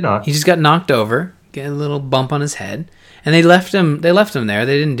 No, he did not. He just got knocked over, get a little bump on his head, and they left him there.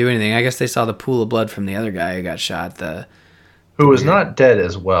 They didn't do anything. I guess they saw the pool of blood from the other guy who got shot. Who was not dead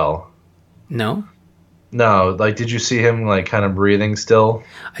as well. No, like, did you see him like kind of breathing still?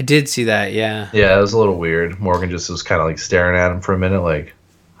 I did see that. Yeah, it was a little weird. Morgan just was kind of like staring at him for a minute, like,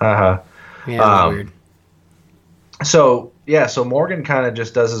 haha. Yeah, it was weird. So Morgan kind of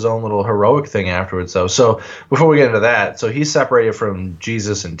just does his own little heroic thing afterwards, though. So before we get into that, so he's separated from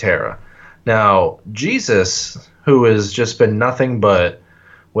Jesus and Tara. Now, Jesus, who has just been nothing but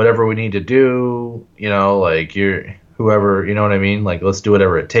whatever we need to do, like you're whoever, you know what I mean? Like, let's do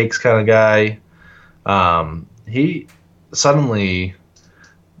whatever it takes kind of guy. He suddenly,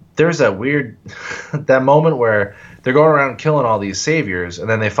 there's that weird, that moment where they're going around killing all these saviors, and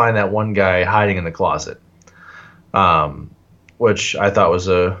then they find that one guy hiding in the closet. Which I thought was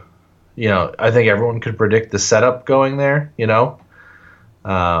I think everyone could predict the setup going there, I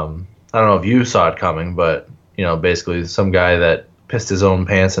don't know if you saw it coming, but, basically some guy that pissed his own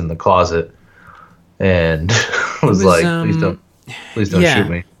pants in the closet and was like, please don't shoot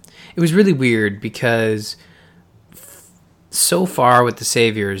me. It was really weird because so far with the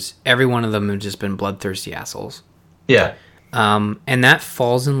saviors, every one of them have just been bloodthirsty assholes. Yeah. And that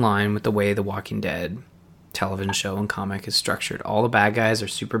falls in line with the way The Walking Dead television show and comic is structured. All the bad guys are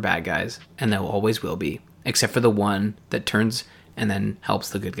super bad guys, and they always will be, except for the one that turns and then helps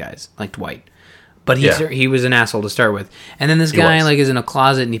the good guys, like Dwight. But he was an asshole to start with. And then this guy like is in a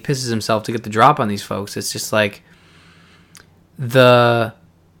closet and he pisses himself to get the drop on these folks. It's just like the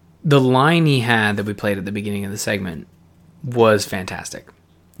line he had that we played at the beginning of the segment was fantastic.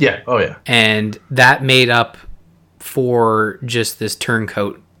 Yeah. Oh yeah. And that made up for just this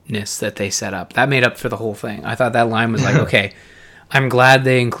turncoatness that they set up. That made up for the whole thing. I thought that line was like, okay, I'm glad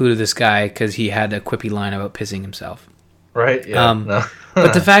they included this guy because he had a quippy line about pissing himself. Right. Yeah.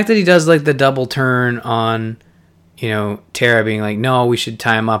 But the fact that he does like the double turn on, Tara being like, no, we should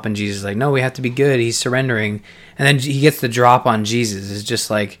tie him up, and Jesus is like, no, we have to be good. He's surrendering, and then he gets the drop on Jesus. Is just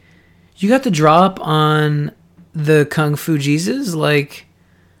like, you got the drop on the Kung Fu Jesus. Like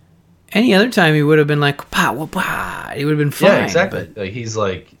any other time, he would have been like, pa, wah, pa. He would have been fine. Yeah, exactly. But like, he's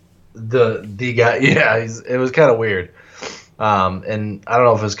like the guy. Yeah, it was kind of weird. And I don't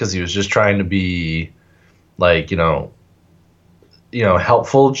know if it's because he was just trying to be like,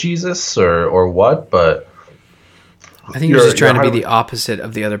 helpful Jesus or what, but I think he was just trying to be the opposite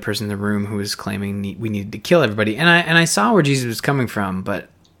of the other person in the room who was claiming we needed to kill everybody. And I saw where Jesus was coming from, but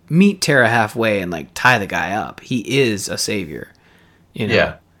meet Tara halfway and like tie the guy up. He is a savior,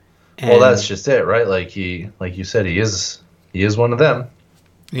 Yeah. And, well, that's just it, right? Like you said, he is one of them.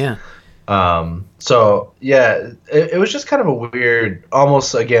 Yeah. So yeah, it was just kind of a weird,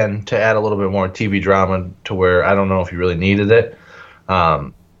 almost again to add a little bit more TV drama to where I don't know if you really needed it.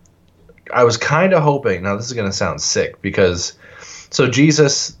 I was kind of hoping, now this is going to sound sick because, so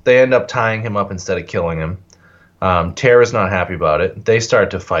Jesus, they end up tying him up instead of killing him. Tara's not happy about it. They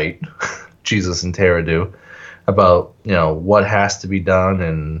start to fight, Jesus and Tara do, about, what has to be done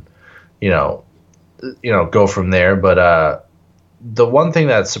and, go from there. But, the one thing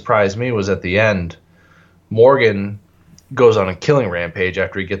that surprised me was at the end, Morgan goes on a killing rampage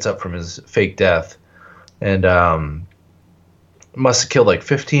after he gets up from his fake death. And, must have killed like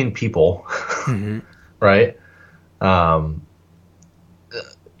 15 people, right?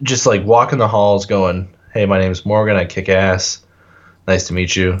 Just like walking the halls going, hey, my name's Morgan, I kick ass. Nice to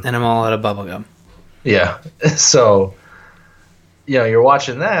meet you. And I'm all out of bubblegum. Yeah. So, you're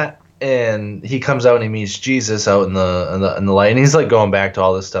watching that, and he comes out and he meets Jesus out in the light, and he's like going back to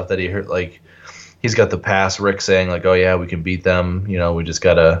all this stuff that he heard. Like, he's got the past, Rick saying like, oh yeah, we can beat them. We just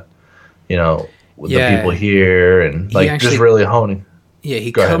gotta, with the people here, and like just really honing. Yeah,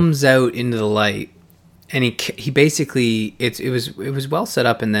 he comes out into the light, and he basically it was well set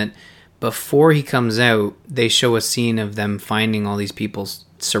up in that before he comes out, they show a scene of them finding all these people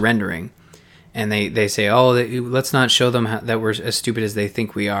surrendering, and they say, oh, let's not show them that we're as stupid as they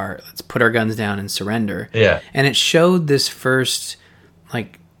think we are. Let's put our guns down and surrender. Yeah, and it showed this first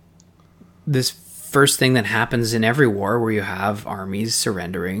thing that happens in every war where you have armies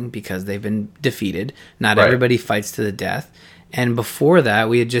surrendering because they've been defeated. Not everybody fights to the death. And before that,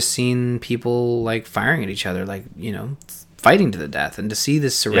 we had just seen people like firing at each other, like, fighting to the death. And to see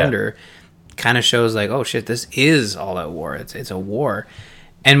this surrender kind of shows like, oh shit, this is all out war. It's a war.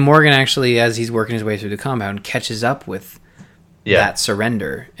 And Morgan actually, as he's working his way through the compound, catches up with that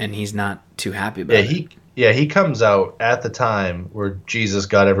surrender, and he's not too happy about it. He comes out at the time where Jesus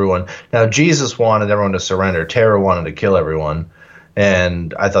got everyone. Now, Jesus wanted everyone to surrender. Tara wanted to kill everyone.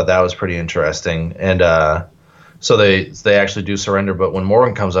 And I thought that was pretty interesting. And so they actually do surrender. But when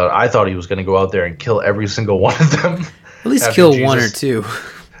Morgan comes out, I thought he was going to go out there and kill every single one of them. At least kill Jesus. One or two.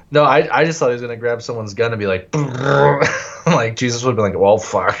 No, I just thought he was going to grab someone's gun and be like, like Jesus would be like, well,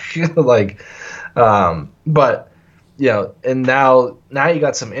 fuck. Like, but, and now you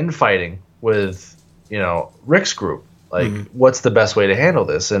got some infighting with, Rick's group. Like, what's the best way to handle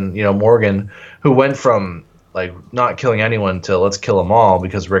this? And, Morgan, who went from, like, not killing anyone to let's kill them all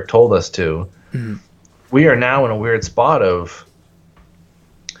because Rick told us to, we are now in a weird spot of,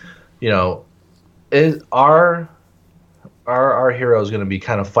 is our hero is going to be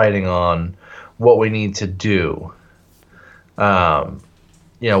kind of fighting on what we need to do.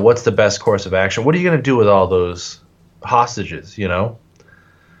 What's the best course of action? What are you going to do with all those hostages,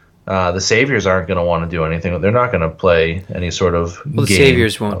 The Saviors aren't going to want to do anything. They're not going to play any sort of game. The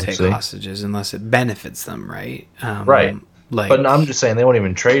Saviors won't take hostages unless it benefits them, right? Right. But I'm just saying they won't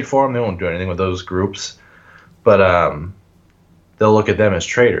even trade for them. They won't do anything with those groups. But they'll look at them as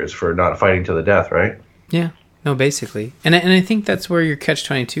traitors for not fighting to the death, right? Yeah. No, basically. And I think that's where your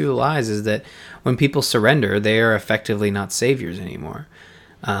catch-22 lies, is that when people surrender, they are effectively not saviors anymore.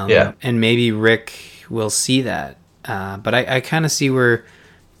 And maybe Rick will see that. But I kind of see where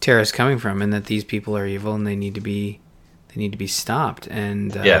Tara's coming from, and that these people are evil and they need to be stopped.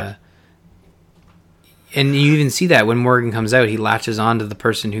 And And you even see that when Morgan comes out, he latches on to the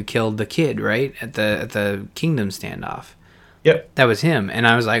person who killed the kid, right? At the Kingdom standoff. Yep. That was him. And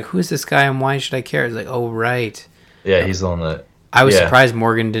I was like, who is this guy and why should I care? It's like, oh, right. Yeah, he's the one that... I was surprised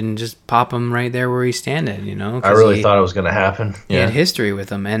Morgan didn't just pop him right there where he's standing, you know? I really thought it was going to happen. He had history with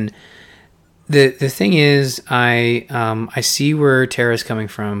him. And the thing is, I see where Tara's coming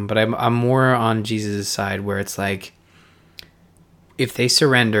from, but I'm more on Jesus' side where it's like, if they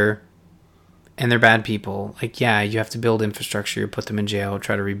surrender and they're bad people, like, yeah, you have to build infrastructure, put them in jail,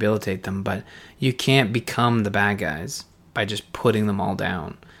 try to rehabilitate them, but you can't become the bad guys by just putting them all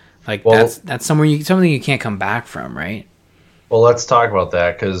down. Like, that's something you can't come back from, right? Well, let's talk about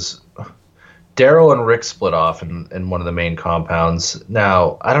that, because Daryl and Rick split off in one of the main compounds.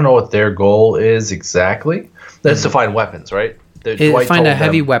 Now, I don't know what their goal is exactly. That's to find weapons, right? Find a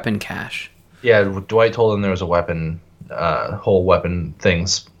heavy weapon cache. Yeah, Dwight told them there was a weapon, whole weapon thing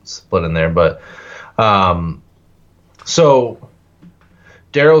split in there. But so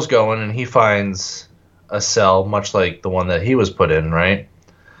Daryl's going, and he finds a cell much like the one that he was put in, right?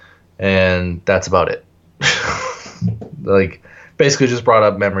 And that's about it. Like, basically just brought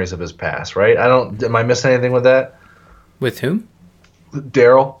up memories of his past, right? Am I missing anything with that? With whom?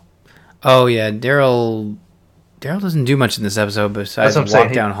 Daryl. Oh yeah, Daryl doesn't do much in this episode besides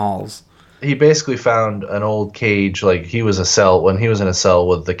walk down halls. He basically found an old cage, like he was when he was in a cell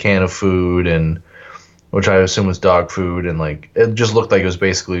with the can of food, and which I assume was dog food, and like it just looked like it was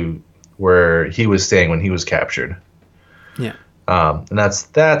basically where he was staying when he was captured. Yeah. And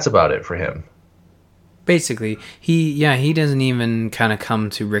that's about it for him. Basically, he doesn't even kind of come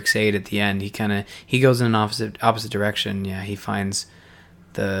to Rick's aid at the end. He goes in an opposite direction. Yeah, he finds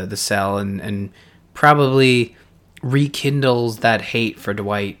the cell and probably rekindles that hate for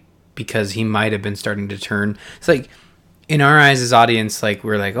Dwight because he might have been starting to turn. It's like, in our eyes as audience, like,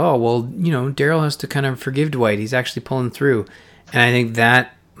 we're like, oh, well, you know, Daryl has to kind of forgive Dwight. He's actually pulling through. And I think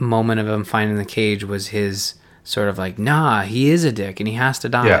that moment of him finding the cage was his sort of like, nah, he is a dick and he has to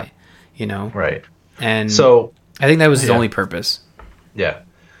die, you know? Right. And so I think that was his only purpose. Yeah.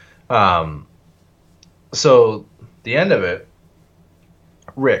 So the end of it,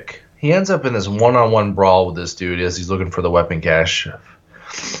 Rick, he ends up in this one-on-one brawl with this dude as he's looking for the weapon cache.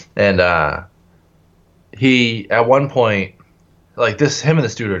 And he, at one point, like him and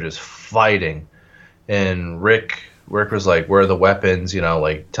this dude are just fighting. And Rick was like, where are the weapons? You know,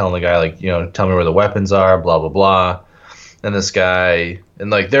 like telling the guy, like, you know, tell me where the weapons are, blah, blah, blah. And this guy, and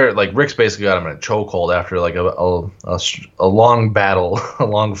like Rick's basically got him in a chokehold after like a long battle, a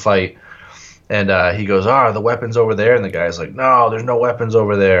long fight. And he goes, are the weapons over there? And the guy's like, no, there's no weapons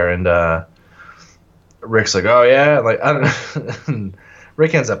over there. And Rick's like, oh yeah, and like I don't know.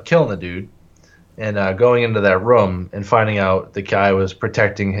 Rick ends up killing the dude and going into that room and finding out the guy was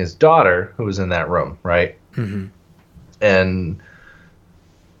protecting his daughter who was in that room, right? Mm-hmm. And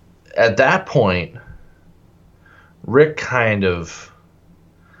at that point, Rick kind of,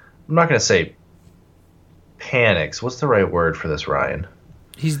 I'm not going to say panics. What's the right word for this, Ryan?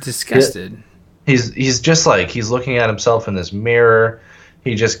 He's disgusted. He's just like, he's looking at himself in this mirror.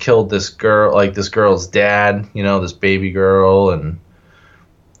 He just killed this girl, like this girl's dad, you know, this baby girl, and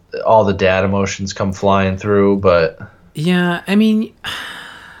all the dad emotions come flying through. But yeah, I mean,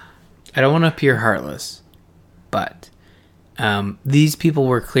 I don't want to appear heartless, but these people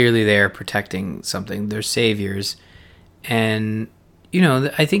were clearly there protecting something. They're saviors. And, you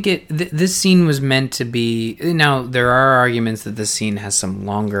know, I think this scene was meant to be... Now, there are arguments that this scene has some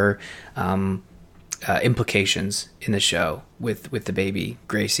longer implications in the show with the baby,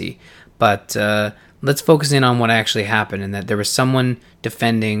 Gracie. But let's focus in on what actually happened, and that there was someone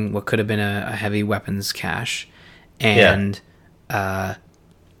defending what could have been a heavy weapons cache. And,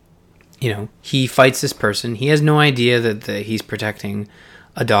 you know, he fights this person. He has no idea that he's protecting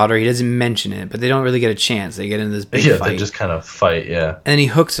a daughter. He doesn't mention it, but they don't really get a chance. They get into this big fight. They just kind of fight, yeah. And then he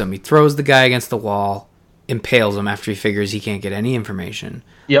hooks him. He throws the guy against the wall, impales him after he figures he can't get any information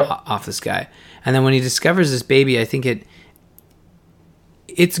off this guy. And then when he discovers this baby, I think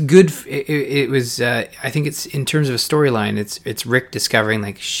it's good. It was, I think it's, in terms of a storyline, it's Rick discovering,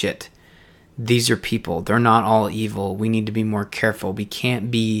 like, shit, these are people. They're not all evil. We need to be more careful. We can't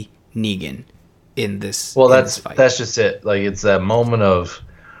be Negan in this. Well, that's just it. Like, it's that moment of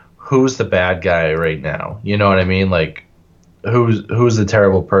who's the bad guy right now. You know what I mean? Like, who's the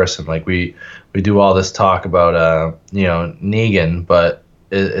terrible person? Like, we do all this talk about you know, Negan, but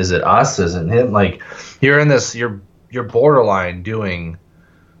is it us? Is it him? Like, you're in this. You're borderline doing.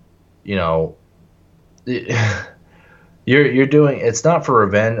 You know, you're doing. It's not for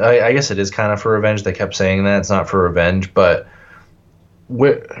revenge. I guess it is kind of for revenge. They kept saying that it's not for revenge, but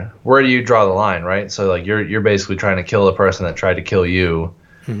where do you draw the line, right? So like you're basically trying to kill the person that tried to kill you.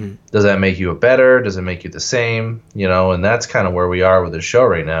 Mm-hmm. Does that make you a better? Does it make you the same? You know, and that's kind of where we are with the show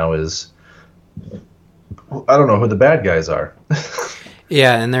right now. Is I don't know who the bad guys are.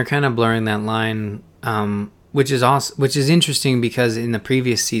 Yeah, and they're kind of blurring that line, which is awesome, which is interesting because in the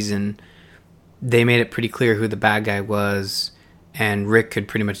previous season, they made it pretty clear who the bad guy was, and Rick could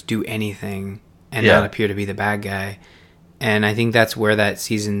pretty much do anything and not appear to be the bad guy. And I think that's where that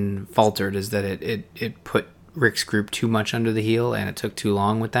season faltered, is that it put Rick's group too much under the heel, and it took too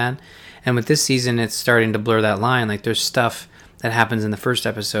long with that. And with this season, it's starting to blur that line. Like, there's stuff that happens in the first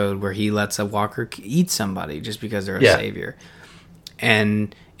episode where he lets a walker eat somebody just because they're a savior.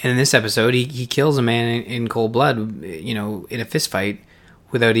 And in this episode, he kills a man in cold blood, you know, in a fist fight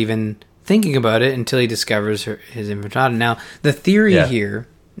without even thinking about it until he discovers his infiltrata. Now, the theory here,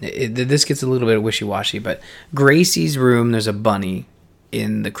 this gets a little bit wishy-washy, but Gracie's room, there's a bunny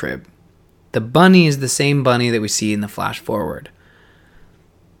in the crib. The bunny is the same bunny that we see in the flash forward.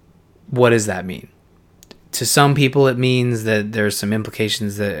 What does that mean? To some people, it means that there's some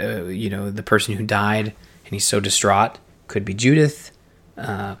implications that, you know, the person who died and he's so distraught could be Judith,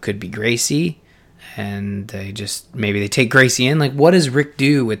 could be Gracie, and maybe they take Gracie in. Like, what does Rick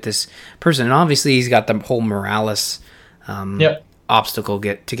do with this person? And obviously he's got the whole Morales obstacle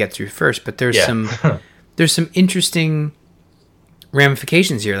to get through first, but there's some interesting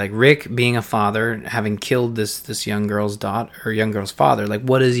ramifications here. Like, Rick being a father, having killed this young girl's father, like,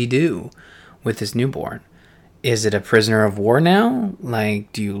 what does he do with this newborn? Is it a prisoner of war now?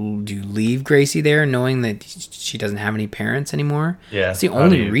 Like, do you leave Gracie there knowing that she doesn't have any parents anymore? Yeah. It's the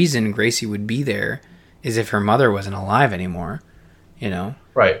only reason Gracie would be there is if her mother wasn't alive anymore, you know?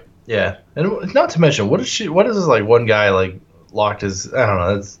 Right. Yeah. And not to mention, what is this, like, one guy, like, locked his, I don't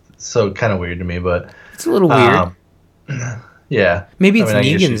know, that's so kind of weird to me, but it's a little weird. Yeah. Maybe it's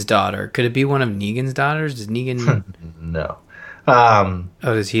Negan's daughter. Could it be one of Negan's daughters? Does Negan... No.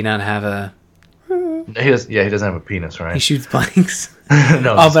 Does he not have a... He doesn't have a penis, right? He shoots blanks.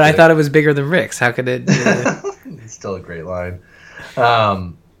 No. But I thought it was bigger than Rick's. How could it? It's still a great line.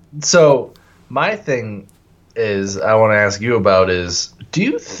 So my thing is, I want to ask you about is, do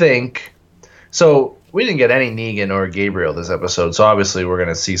you think? So we didn't get any Negan or Gabriel this episode, so obviously we're going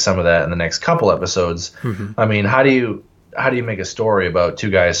to see some of that in the next couple episodes. Mm-hmm. I mean, how do you make a story about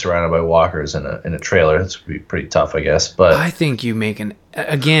two guys surrounded by walkers in a trailer? It's pretty tough, I guess. But I think you make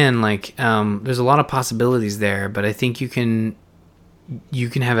there's a lot of possibilities there, but I think you can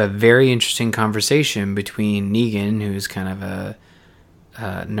have a very interesting conversation between Negan, who's kind of a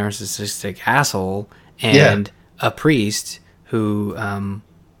narcissistic asshole, and a priest who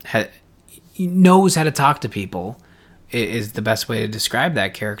knows how to talk to people. Is the best way to describe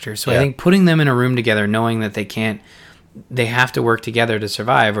that character. So I think putting them in a room together, knowing that they have to work together to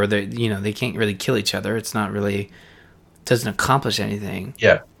survive, or they can't really kill each other. It's not really, doesn't accomplish anything.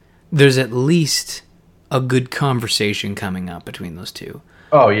 Yeah. There's at least a good conversation coming up between those two.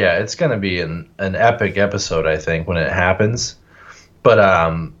 Oh yeah, it's gonna be an epic episode, I think, when it happens. But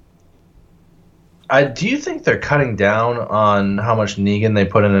do you think they're cutting down on how much Negan they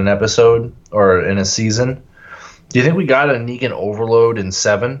put in an episode or in a season? Do you think we got a Negan overload in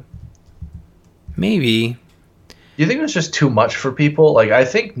 7? Maybe. Do you think it was just too much for people? Like, I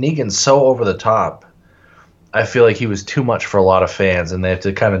think Negan's so over the top. I feel like he was too much for a lot of fans, and they have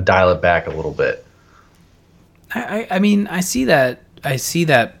to kind of dial it back a little bit. I mean, I see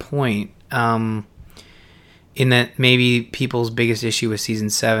that point. In that maybe people's biggest issue with season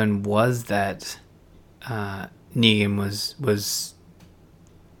 7 was that Negan was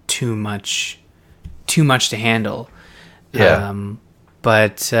too much to handle. Yeah.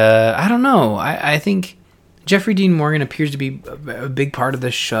 But I don't know. I think Jeffrey Dean Morgan appears to be a big part of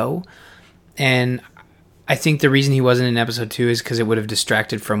this show, and I think the reason he wasn't in episode 2 is because it would have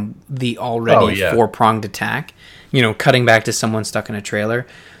distracted from the already 4-pronged attack. You know, cutting back to someone stuck in a trailer,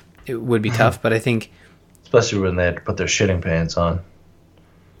 it would be tough. But I think, especially when they had to put their shitting pants on.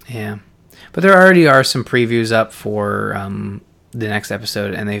 Yeah, but there already are some previews up for the next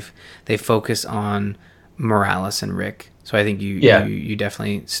episode, and they focus on Morales and Rick. So I think you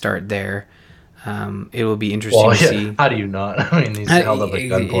definitely start there. It will be interesting to see. How do you not? I mean, he's held up at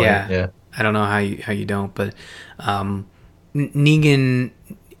gunpoint. Yeah. I don't know how you don't, but Negan,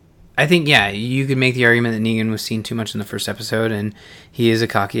 I think you could make the argument that Negan was seen too much in the first episode, and he is a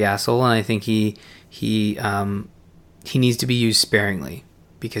cocky asshole, and I think he needs to be used sparingly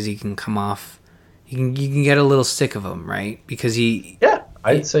because he can come off. You can get a little sick of him, right? Because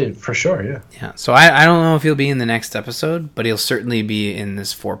I'd say for sure, yeah. Yeah. So I don't know if he'll be in the next episode, but he'll certainly be in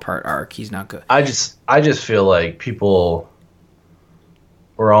this 4-part arc. He's not good. I just feel like people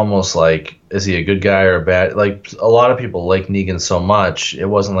were almost like, is he a good guy or a bad? Like, a lot of people like Negan so much, it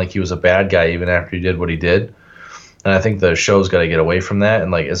wasn't like he was a bad guy even after he did what he did. And I think the show's got to get away from that.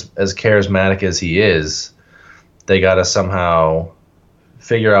 And like, as charismatic as he is, they got to somehow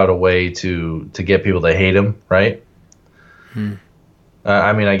figure out a way to get people to hate him, right?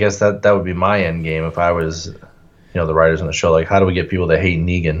 I mean, I guess that would be my end game if I was, the writers on the show. Like, how do we get people to hate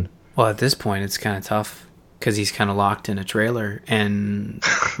Negan? Well, at this point, it's kind of tough because he's kind of locked in a trailer, and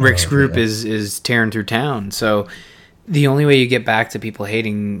Rick's group is tearing through town. So the only way you get back to people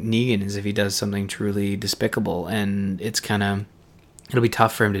hating Negan is if he does something truly despicable, and it'll be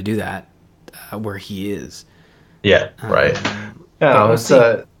tough for him to do that where he is. Yeah, right. Yeah, it's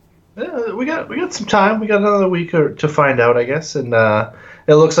we got some time. We got another week to find out, I guess. And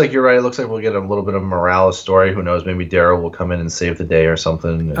it looks like you're right. It looks like we'll get a little bit of a Morales story. Who knows? Maybe Daryl will come in and save the day or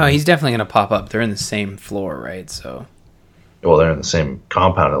something. Oh, he's definitely going to pop up. They're in the same floor, right? So. Well, they're in the same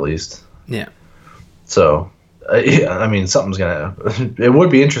compound at least. Yeah. So, I mean, something's gonna. It would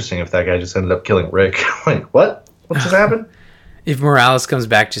be interesting if that guy just ended up killing Rick. Like, what? What just happened? If Morales comes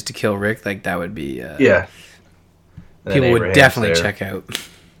back just to kill Rick, like that would be. Yeah. People would definitely check out.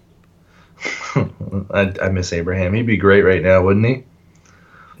 I miss Abraham. He'd be great right now, wouldn't he?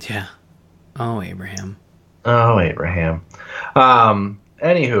 Yeah. Oh, Abraham.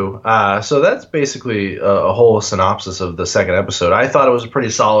 Anywho, so that's basically a whole synopsis of the second episode. I thought it was a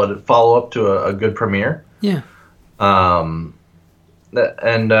pretty solid follow-up to a good premiere. Yeah. I'm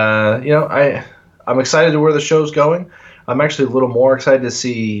excited to where the show's going. I'm actually a little more excited to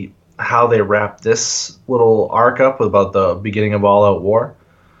see how they wrap this little arc up about the beginning of All Out War.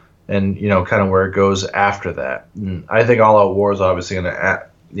 And, kind of where it goes after that. And I think All Out War is obviously going to,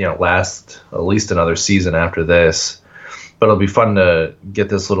 last at least another season after this. But it'll be fun to get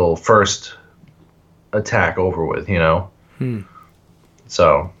this little first attack over with,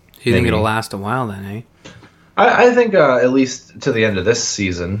 So. You think it'll last a while then, eh? I think at least to the end of this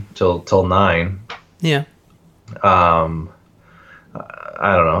season, till 9. Yeah. I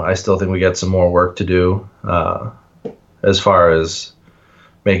don't know. I still think we got some more work to do as far as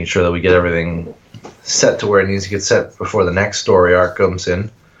making sure that we get everything set to where it needs to get set before the next story arc comes in.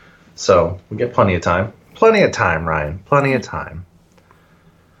 So we get plenty of time. Plenty of time, Ryan. Plenty of time.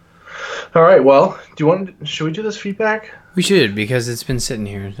 All right. Well, should we do this feedback? We should, because it's been sitting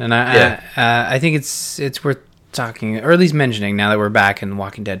here, and I think it's worth talking, or at least mentioning, now that we're back in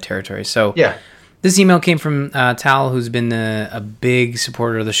Walking Dead territory. So yeah. This email came from Tal, who's been a big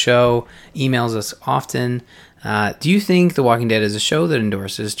supporter of the show, emails us often. Do you think The Walking Dead is a show that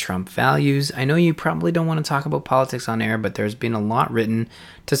endorses Trump values? I know you probably don't want to talk about politics on air, but there's been a lot written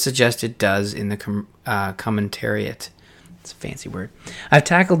to suggest it does in the commentariat. It's a fancy word. I've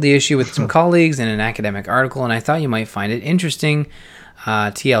tackled the issue with some colleagues in an academic article, and I thought you might find it interesting.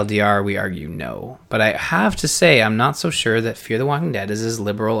 TLDR, we argue no. But I have to say, I'm not so sure that Fear the Walking Dead is as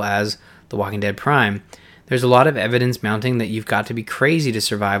liberal as The Walking Dead Prime. There's a lot of evidence mounting that you've got to be crazy to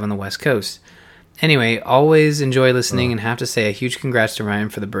survive on the West Coast. Anyway, always enjoy listening, and have to say a huge congrats to Ryan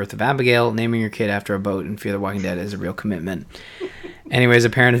for the birth of Abigail. Naming your kid after a boat in Fear the Walking Dead is a real commitment. Anyways,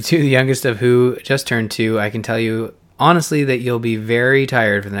 a parent of 2, the youngest of who just turned 2, I can tell you honestly that you'll be very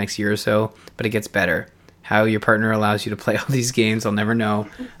tired for the next year or so, but it gets better. How your partner allows you to play all these games, I'll never know.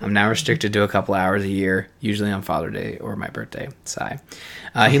 I'm now restricted to a couple hours a year, usually on Father's Day or my birthday. Sigh.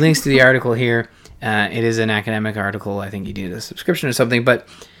 He links to the article here. It is an academic article. I think you need a subscription or something, but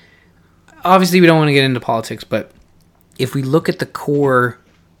obviously we don't want to get into politics, but if we look at the core,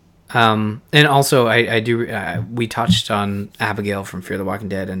 and also we touched on Abigail from Fear the Walking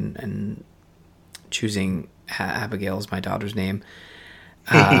Dead and choosing Abigail as my daughter's name.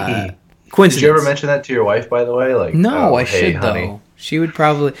 Did you ever mention that to your wife, by the way? Like, no, I hey, should, honey. though. She would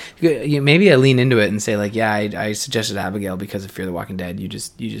probably, maybe I lean into it and say, like, yeah, I suggested Abigail because of Fear the Walking Dead. You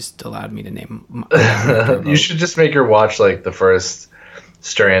just allowed me to name. You should just make her watch like the first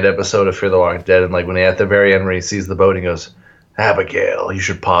Strand episode of Fear the Walking Dead, and like when at the very end when he sees the boat, he goes, Abigail. You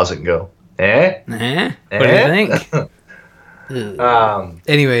should pause it and go, eh? What do you think?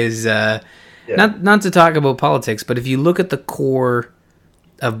 Anyways, not to talk about politics, but if you look at the core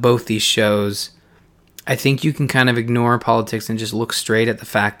of both these shows, I think you can kind of ignore politics and just look straight at the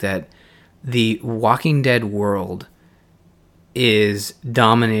fact that the Walking Dead world is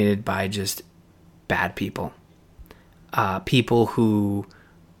dominated by just bad people. People who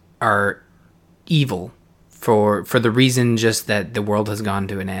are evil for the reason just that the world has gone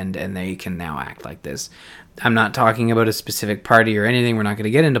to an end and they can now act like this. I'm not talking about a specific party or anything. We're not going to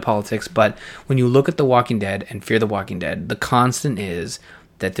get into politics, but when you look at The Walking Dead and Fear the Walking Dead, the constant is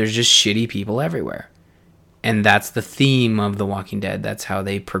that there's just shitty people everywhere. And that's the theme of The Walking Dead. That's how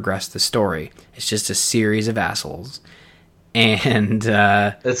they progress the story. It's just a series of assholes. And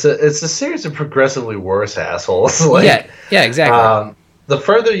it's a series of progressively worse assholes. yeah, exactly. The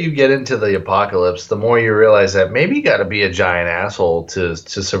further you get into the apocalypse, the more you realize that maybe you got to be a giant asshole to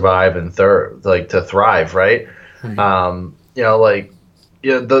survive and to thrive, right? Right.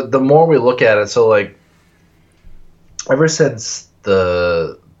 The more we look at it, so like ever since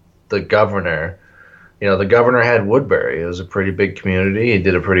the governor, the governor had Woodbury. It was a pretty big community. He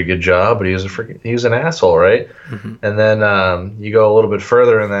did a pretty good job, but he was an asshole, right? Mm-hmm. And then you go a little bit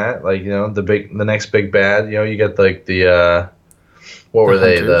further in that, like the next big bad. You get like the what were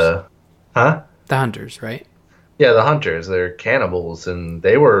they? Hunters. The Hunters, right? Yeah, the Hunters. They're cannibals, and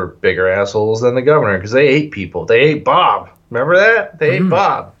they were bigger assholes than the governor because they ate people. They ate Bob. Remember that? They ate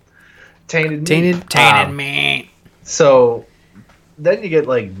Bob. Tainted meat. So then you get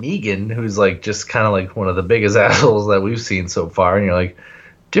like Negan, who's like just kind of like one of the biggest assholes that we've seen so far, and you're like,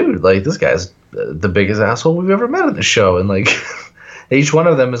 dude, like this guy's the biggest asshole we've ever met in the show, and like each one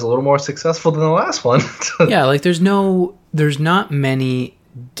of them is a little more successful than the last one. Yeah, like there's not many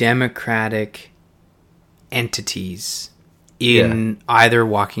democratic entities in either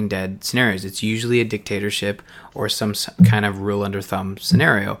Walking Dead scenarios. It's usually a dictatorship or some kind of rule under thumb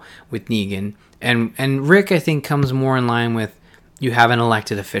scenario with Negan. And Rick, I think, comes more in line with you have an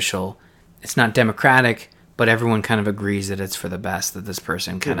elected official. It's not democratic, but everyone kind of agrees that it's for the best that this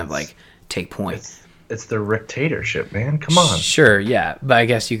person kind of like take point. It's the Rick-tatorship, man. Come on. Sure, yeah, but I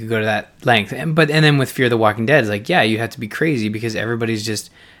guess you could go to that length. And then with Fear the Walking Dead, it's like, yeah, you have to be crazy because everybody's just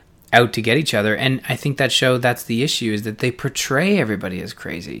out to get each other. And I think that's the issue, is that they portray everybody as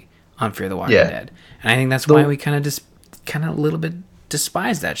crazy on Fear the Walking Dead. And I think that's why we kind of a little bit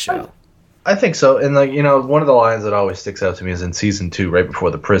despise that show. I think so. And like, one of the lines that always sticks out to me is in season 2, right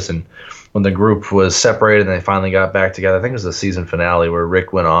before the prison, when the group was separated and they finally got back together. I think it was the season finale where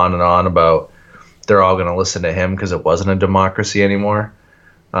Rick went on and on about they're all going to listen to him because it wasn't a democracy anymore.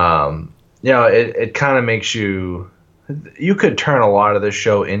 It kind of makes you could turn a lot of this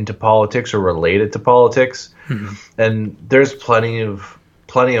show into politics or relate it to politics. Mm-hmm. And there's plenty of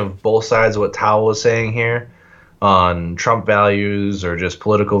both sides of what Tao was saying here on Trump values or just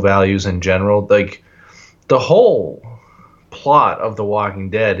political values in general. Like the whole plot of The Walking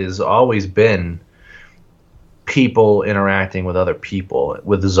Dead has always been people interacting with other people,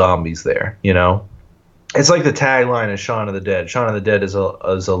 with the zombies there, It's like the tagline of Shaun of the Dead. Shaun of the Dead is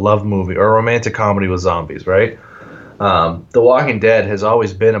a love movie or a romantic comedy with zombies, right? The Walking Dead has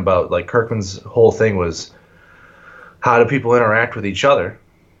always been about, like, Kirkman's whole thing was how do people interact with each other,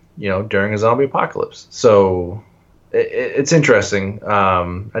 during a zombie apocalypse. So it's interesting. I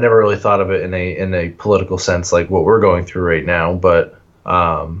never really thought of it in a political sense, like what we're going through right now. But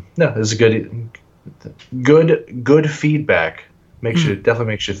no, it's good feedback. Definitely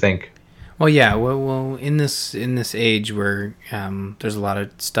makes you think. Well, yeah. Well, in this age where there's a lot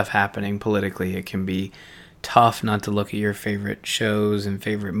of stuff happening politically, it can be tough not to look at your favorite shows and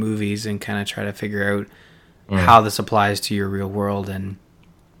favorite movies and kind of try to figure out how this applies to your real world. And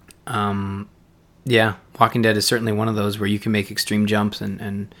Walking Dead is certainly one of those where you can make extreme jumps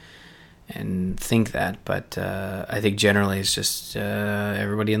and think that. But I think generally it's just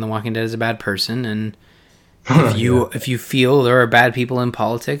everybody in The Walking Dead is a bad person, and if you feel there are bad people in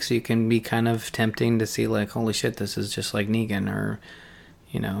politics, it can be kind of tempting to see like, holy shit, this is just like Negan, or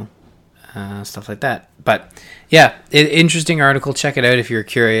stuff like that. But yeah, interesting article. Check it out if you're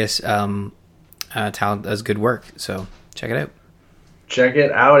curious. Tal does good work, so check it out. Check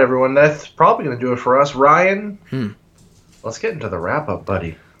it out, everyone. That's probably going to do it for us. Ryan, let's get into the wrap-up,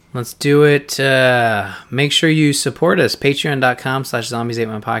 buddy. Let's do it. Make sure you support us.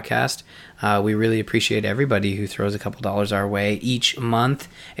 Patreon.com/Zombies8MyPodcast. We really appreciate everybody who throws a couple dollars our way each month.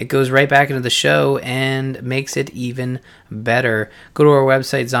 It goes right back into the show and makes it even better. Go to our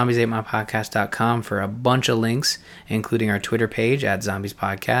website, Zombies8MyPodcast.com, for a bunch of links, including our Twitter page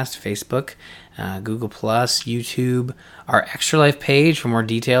 @ZombiesPodcast, Facebook, Google+, YouTube, our Extra Life page for more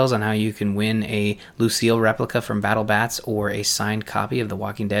details on how you can win a Lucille replica from Battle Bats or a signed copy of The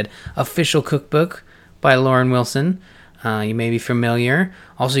Walking Dead official cookbook by Lauren Wilson. You may be familiar.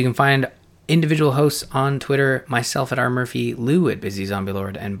 Also, you can find individual hosts on Twitter, myself at R. Murphy, Lou at Busy Zombie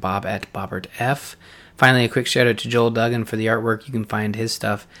Lord, and Bob at Bobbert F. Finally, a quick shout out to Joel Duggan for the artwork. You can find his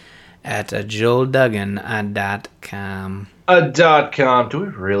stuff at joelduggan.com. .com. Do we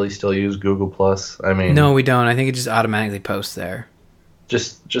really still use Google Plus? I mean, no, we don't. I think it just automatically posts there.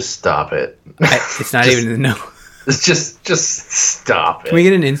 Just stop it. It's not even no. It's just stop it. Can we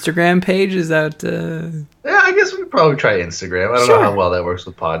get an Instagram page? Is that? Yeah, I guess we could probably try Instagram. I don't know how well that works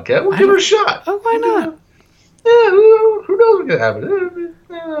with podcast. We'll give it a shot. Oh, why not? Yeah, who knows what's gonna happen?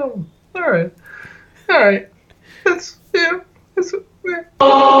 All right. That's yeah. That's yeah.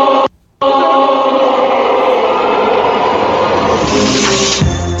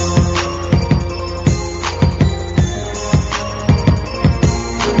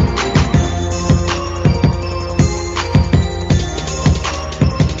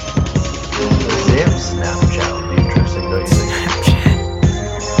 Damn Snapchat would be interesting, don't you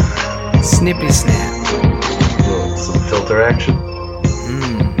think? Snippy snap. Some filter action.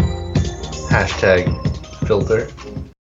 Mm. Hashtag filter.